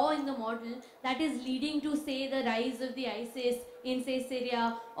flaw in the model that is leading to, say, the rise of the ISIS in, say,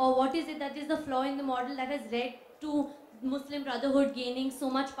 Syria? Or what is it that is the flaw in the model that has led to Muslim Brotherhood gaining so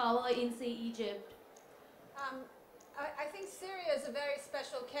much power in, say, Egypt? I think Syria is a very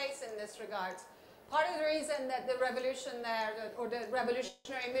special case in this regard. Part of the reason that the revolution there, or the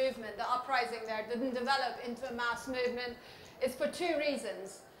revolutionary movement, the uprising there, didn't develop into a mass movement is for two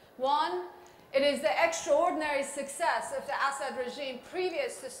reasons. One, it is the extraordinary success of the Assad regime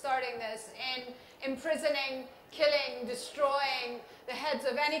previous to starting this in imprisoning, killing, destroying the heads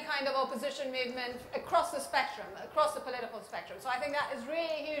of any kind of opposition movement across the spectrum, across the political spectrum. So I think that is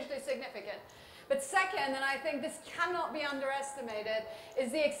really hugely significant. But second, and I think this cannot be underestimated, is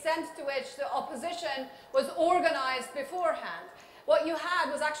the extent to which the opposition was organized beforehand. What you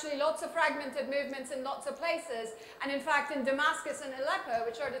had was actually lots of fragmented movements in lots of places, and in fact in Damascus and Aleppo,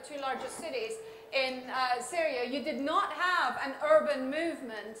 which are the two largest cities in Syria, you did not have an urban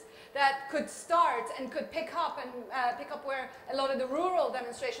movement that could start and could pick up where a lot of the rural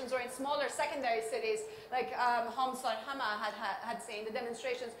demonstrations, or in smaller secondary cities like Homs or Hama had seen the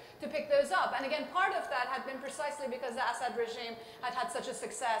demonstrations, to pick those up. And again, part of that had been precisely because the Assad regime had had such a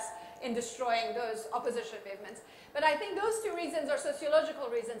success in destroying those opposition movements. But I think those two reasons are sociological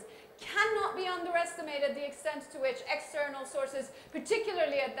reasons. Cannot be underestimated the extent to which external sources,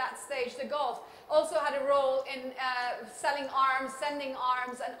 particularly at that stage, the Gulf, also had a role in selling arms, sending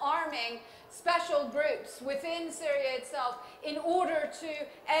arms, and arming special groups within Syria itself in order to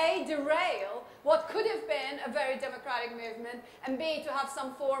A, derail what could have been a very democratic movement, and B, to have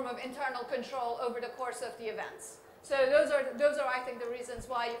some form of internal control over the course of the events. So those are, I think, the reasons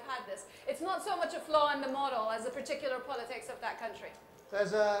why you've had this. It's not so much a flaw in the model as the particular politics of that country.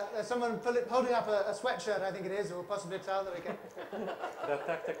 There's someone holding up a sweatshirt, I think it is, or possibly a towel that we can... That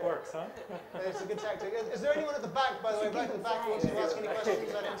tactic works, huh? It's a good tactic. Is there anyone at the back, by the way, right at the back, who wants to ask any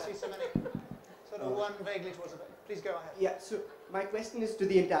questions? I don't see so many. Sort of one vaguely towards the back. Please go ahead. Yeah, so my question is to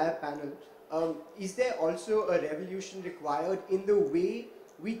the entire panel. Is there also a revolution required in the way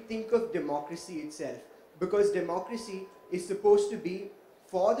we think of democracy itself? Because democracy is supposed to be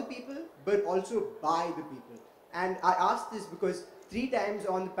for the people, but also by the people. And I ask this because 3 times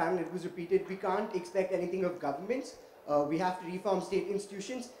on the panel it was repeated, we can't expect anything of governments, we have to reform state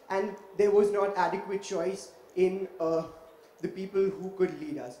institutions, and there was not adequate choice in the people who could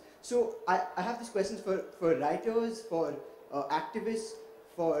lead us. So I have these questions for writers, for activists,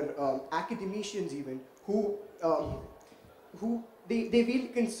 for academicians even, who they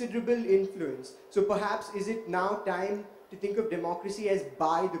wield considerable influence. So perhaps is it now time to think of democracy as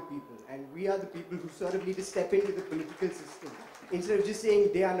by the people, and we are the people who sort of need to step into the political system, instead of just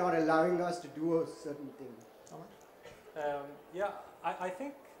saying they are not allowing us to do a certain thing. Yeah, I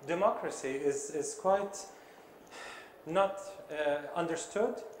think democracy is quite not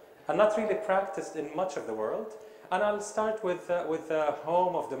understood and not really practiced in much of the world. And I'll start with the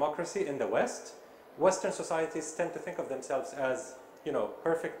home of democracy in the West. Western societies tend to think of themselves as, you know,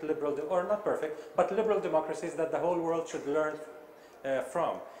 perfect liberal, or not perfect, but liberal democracies that the whole world should learn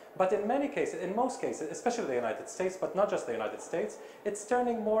from. But in many cases, in most cases, especially the United States, but not just the United States, it's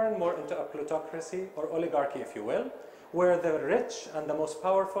turning more and more into a plutocracy, or oligarchy, if you will, where the rich and the most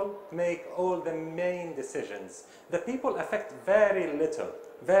powerful make all the main decisions. The people affect very little,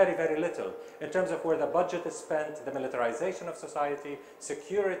 very, very little, in terms of where the budget is spent, the militarization of society,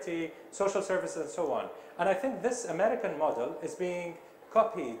 security, social services, and so on. And I think this American model is being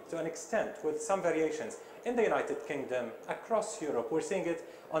copied to an extent with some variations in the United Kingdom, across Europe. We're seeing it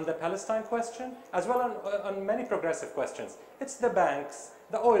on the Palestine question, as well on many progressive questions. It's the banks,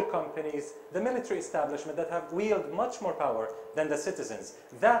 the oil companies, the military establishment that have wielded much more power than the citizens.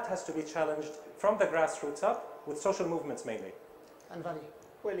 That has to be challenged from the grassroots up, with social movements mainly. And Vali.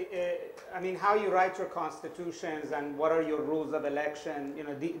 Well, I mean, how you write your constitutions and what are your rules of election, you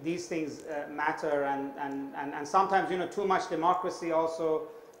know, these things matter, and sometimes, you know, too much democracy also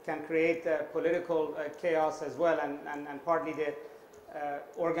can create political chaos as well, and partly the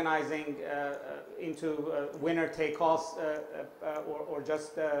organizing into winner-take-alls or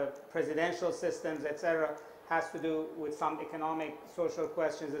just presidential systems, etc., has to do with some economic, social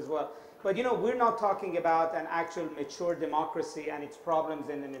questions as well. But, you know, we're not talking about an actual mature democracy and its problems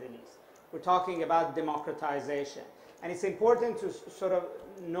in the Middle East. We're talking about democratization. And it's important to sort of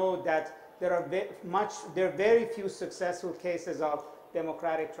note that there are very few successful cases of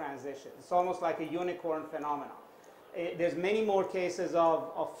democratic transition. It's almost like a unicorn phenomenon. There's many more cases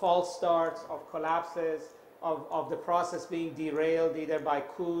of false starts, of collapses, of the process being derailed either by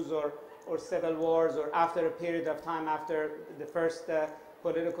coups or civil wars, or after a period of time after the first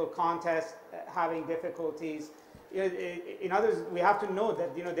political contest having difficulties. In others, we have to know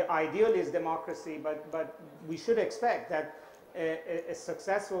that, you know, the ideal is democracy, but we should expect that a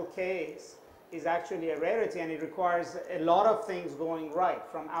successful case is actually a rarity, and it requires a lot of things going right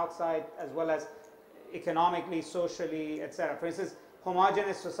from outside as well as economically, socially, etc. For instance,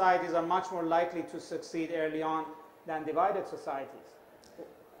 homogeneous societies are much more likely to succeed early on than divided societies.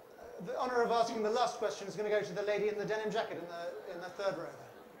 The honour of asking the last question is going to go to the lady in the denim jacket in the third row.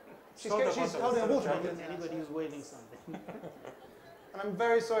 She's holding a water bottle. Anybody who's waving something. And I'm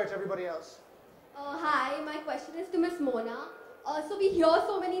very sorry to everybody else. Hi, my question is to Ms. Mona. So we hear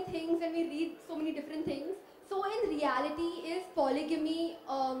so many things and we read so many different things. So in reality, is polygamy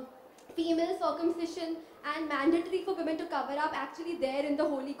female circumcision and mandatory for women to cover up actually there in the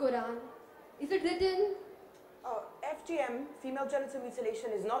Holy Quran? Is it written? FGM, female genital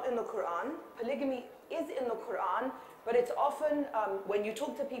mutilation, is not in the Quran. Polygamy is in the Quran, but it's often, when you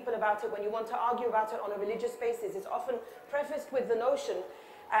talk to people about it, when you want to argue about it on a religious basis, it's often prefaced with the notion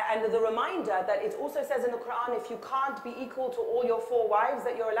and the reminder that it also says in the Quran, if you can't be equal to all your 4 wives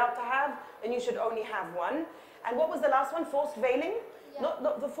that you're allowed to have, then you should only have one. And what was the last one? Forced veiling? Yeah.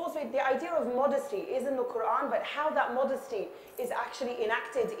 Not the forced veiling. The idea of modesty is in the Quran, but how that modesty is actually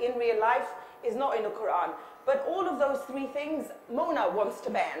enacted in real life is not in the Quran. But all of those 3 things, Mona wants to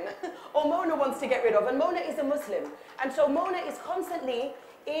ban, or Mona wants to get rid of, and Mona is a Muslim. And so Mona is constantly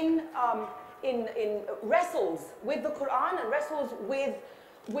in wrestles with the Quran and wrestles with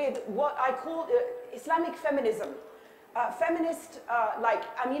what I call Islamic feminism. Feminists like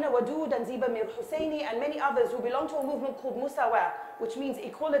Amina Wadood and Ziba Mir Husseini and many others who belong to a movement called Musawa, which means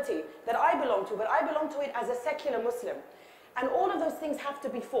equality, that I belong to, but I belong to it as a secular Muslim. And all of those things have to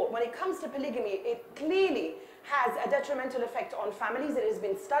be fought. When it comes to polygamy, it clearly has a detrimental effect on families. It has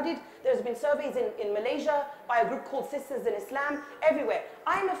been studied. There's been surveys in Malaysia by a group called Sisters in Islam, everywhere.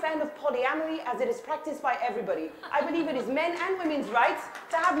 I'm a fan of polyamory as it is practiced by everybody. I believe it is men and women's rights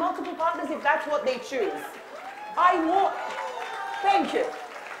to have multiple partners if that's what they choose. Thank you.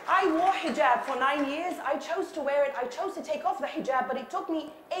 I wore hijab for 9 years. I chose to wear it. I chose to take off the hijab, but it took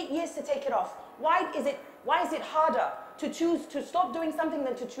me 8 years to take it off. Why is it harder to choose to stop doing something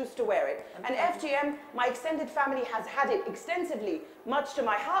than to choose to wear it? And FGM, my extended family has had it extensively, much to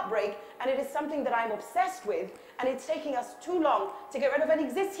my heartbreak, and it is something that I'm obsessed with, and it's taking us too long to get rid of. It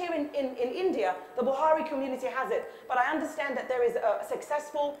exists here in India. The Buhari community has it, but I understand that there is a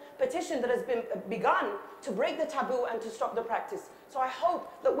successful petition that has been begun to break the taboo and to stop the practice. So I hope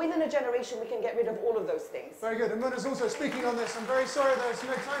that within a generation we can get rid of all of those things. Very good. And Muna's also speaking on this. I'm very sorry there's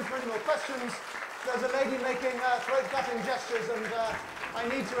no time for any more questions. There's a lady making throat-cutting gestures, and I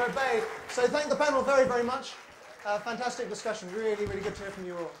need to obey. So thank the panel very, very much. Fantastic discussion. Really, really good to hear from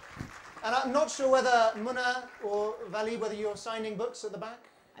you all. And I'm not sure whether Muna or Vali, whether you're signing books at the back?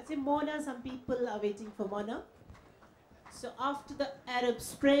 I think Mona, some people are waiting for Mona. So after the Arab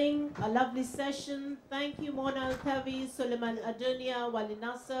Spring, a lovely session. Thank you, Mona Eltahawy, Sulaiman Addonia, Vali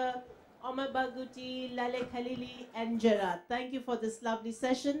Nasr, Omar Barghouti, Laleh, Khalili, and Gerard. Thank you for this lovely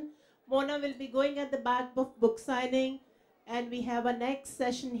session. Mona will be going at the back of book signing, and we have a next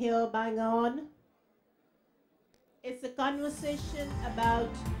session here, bang on. It's a conversation about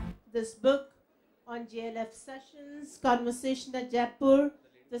this book on JLF sessions, conversation at Jaipur,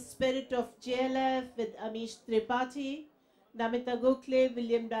 the spirit of JLF with Amish Tripathi, Namita Gokhale,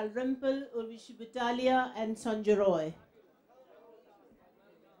 William Dalrymple, Urvashi Butalia, and Sanjay Roy.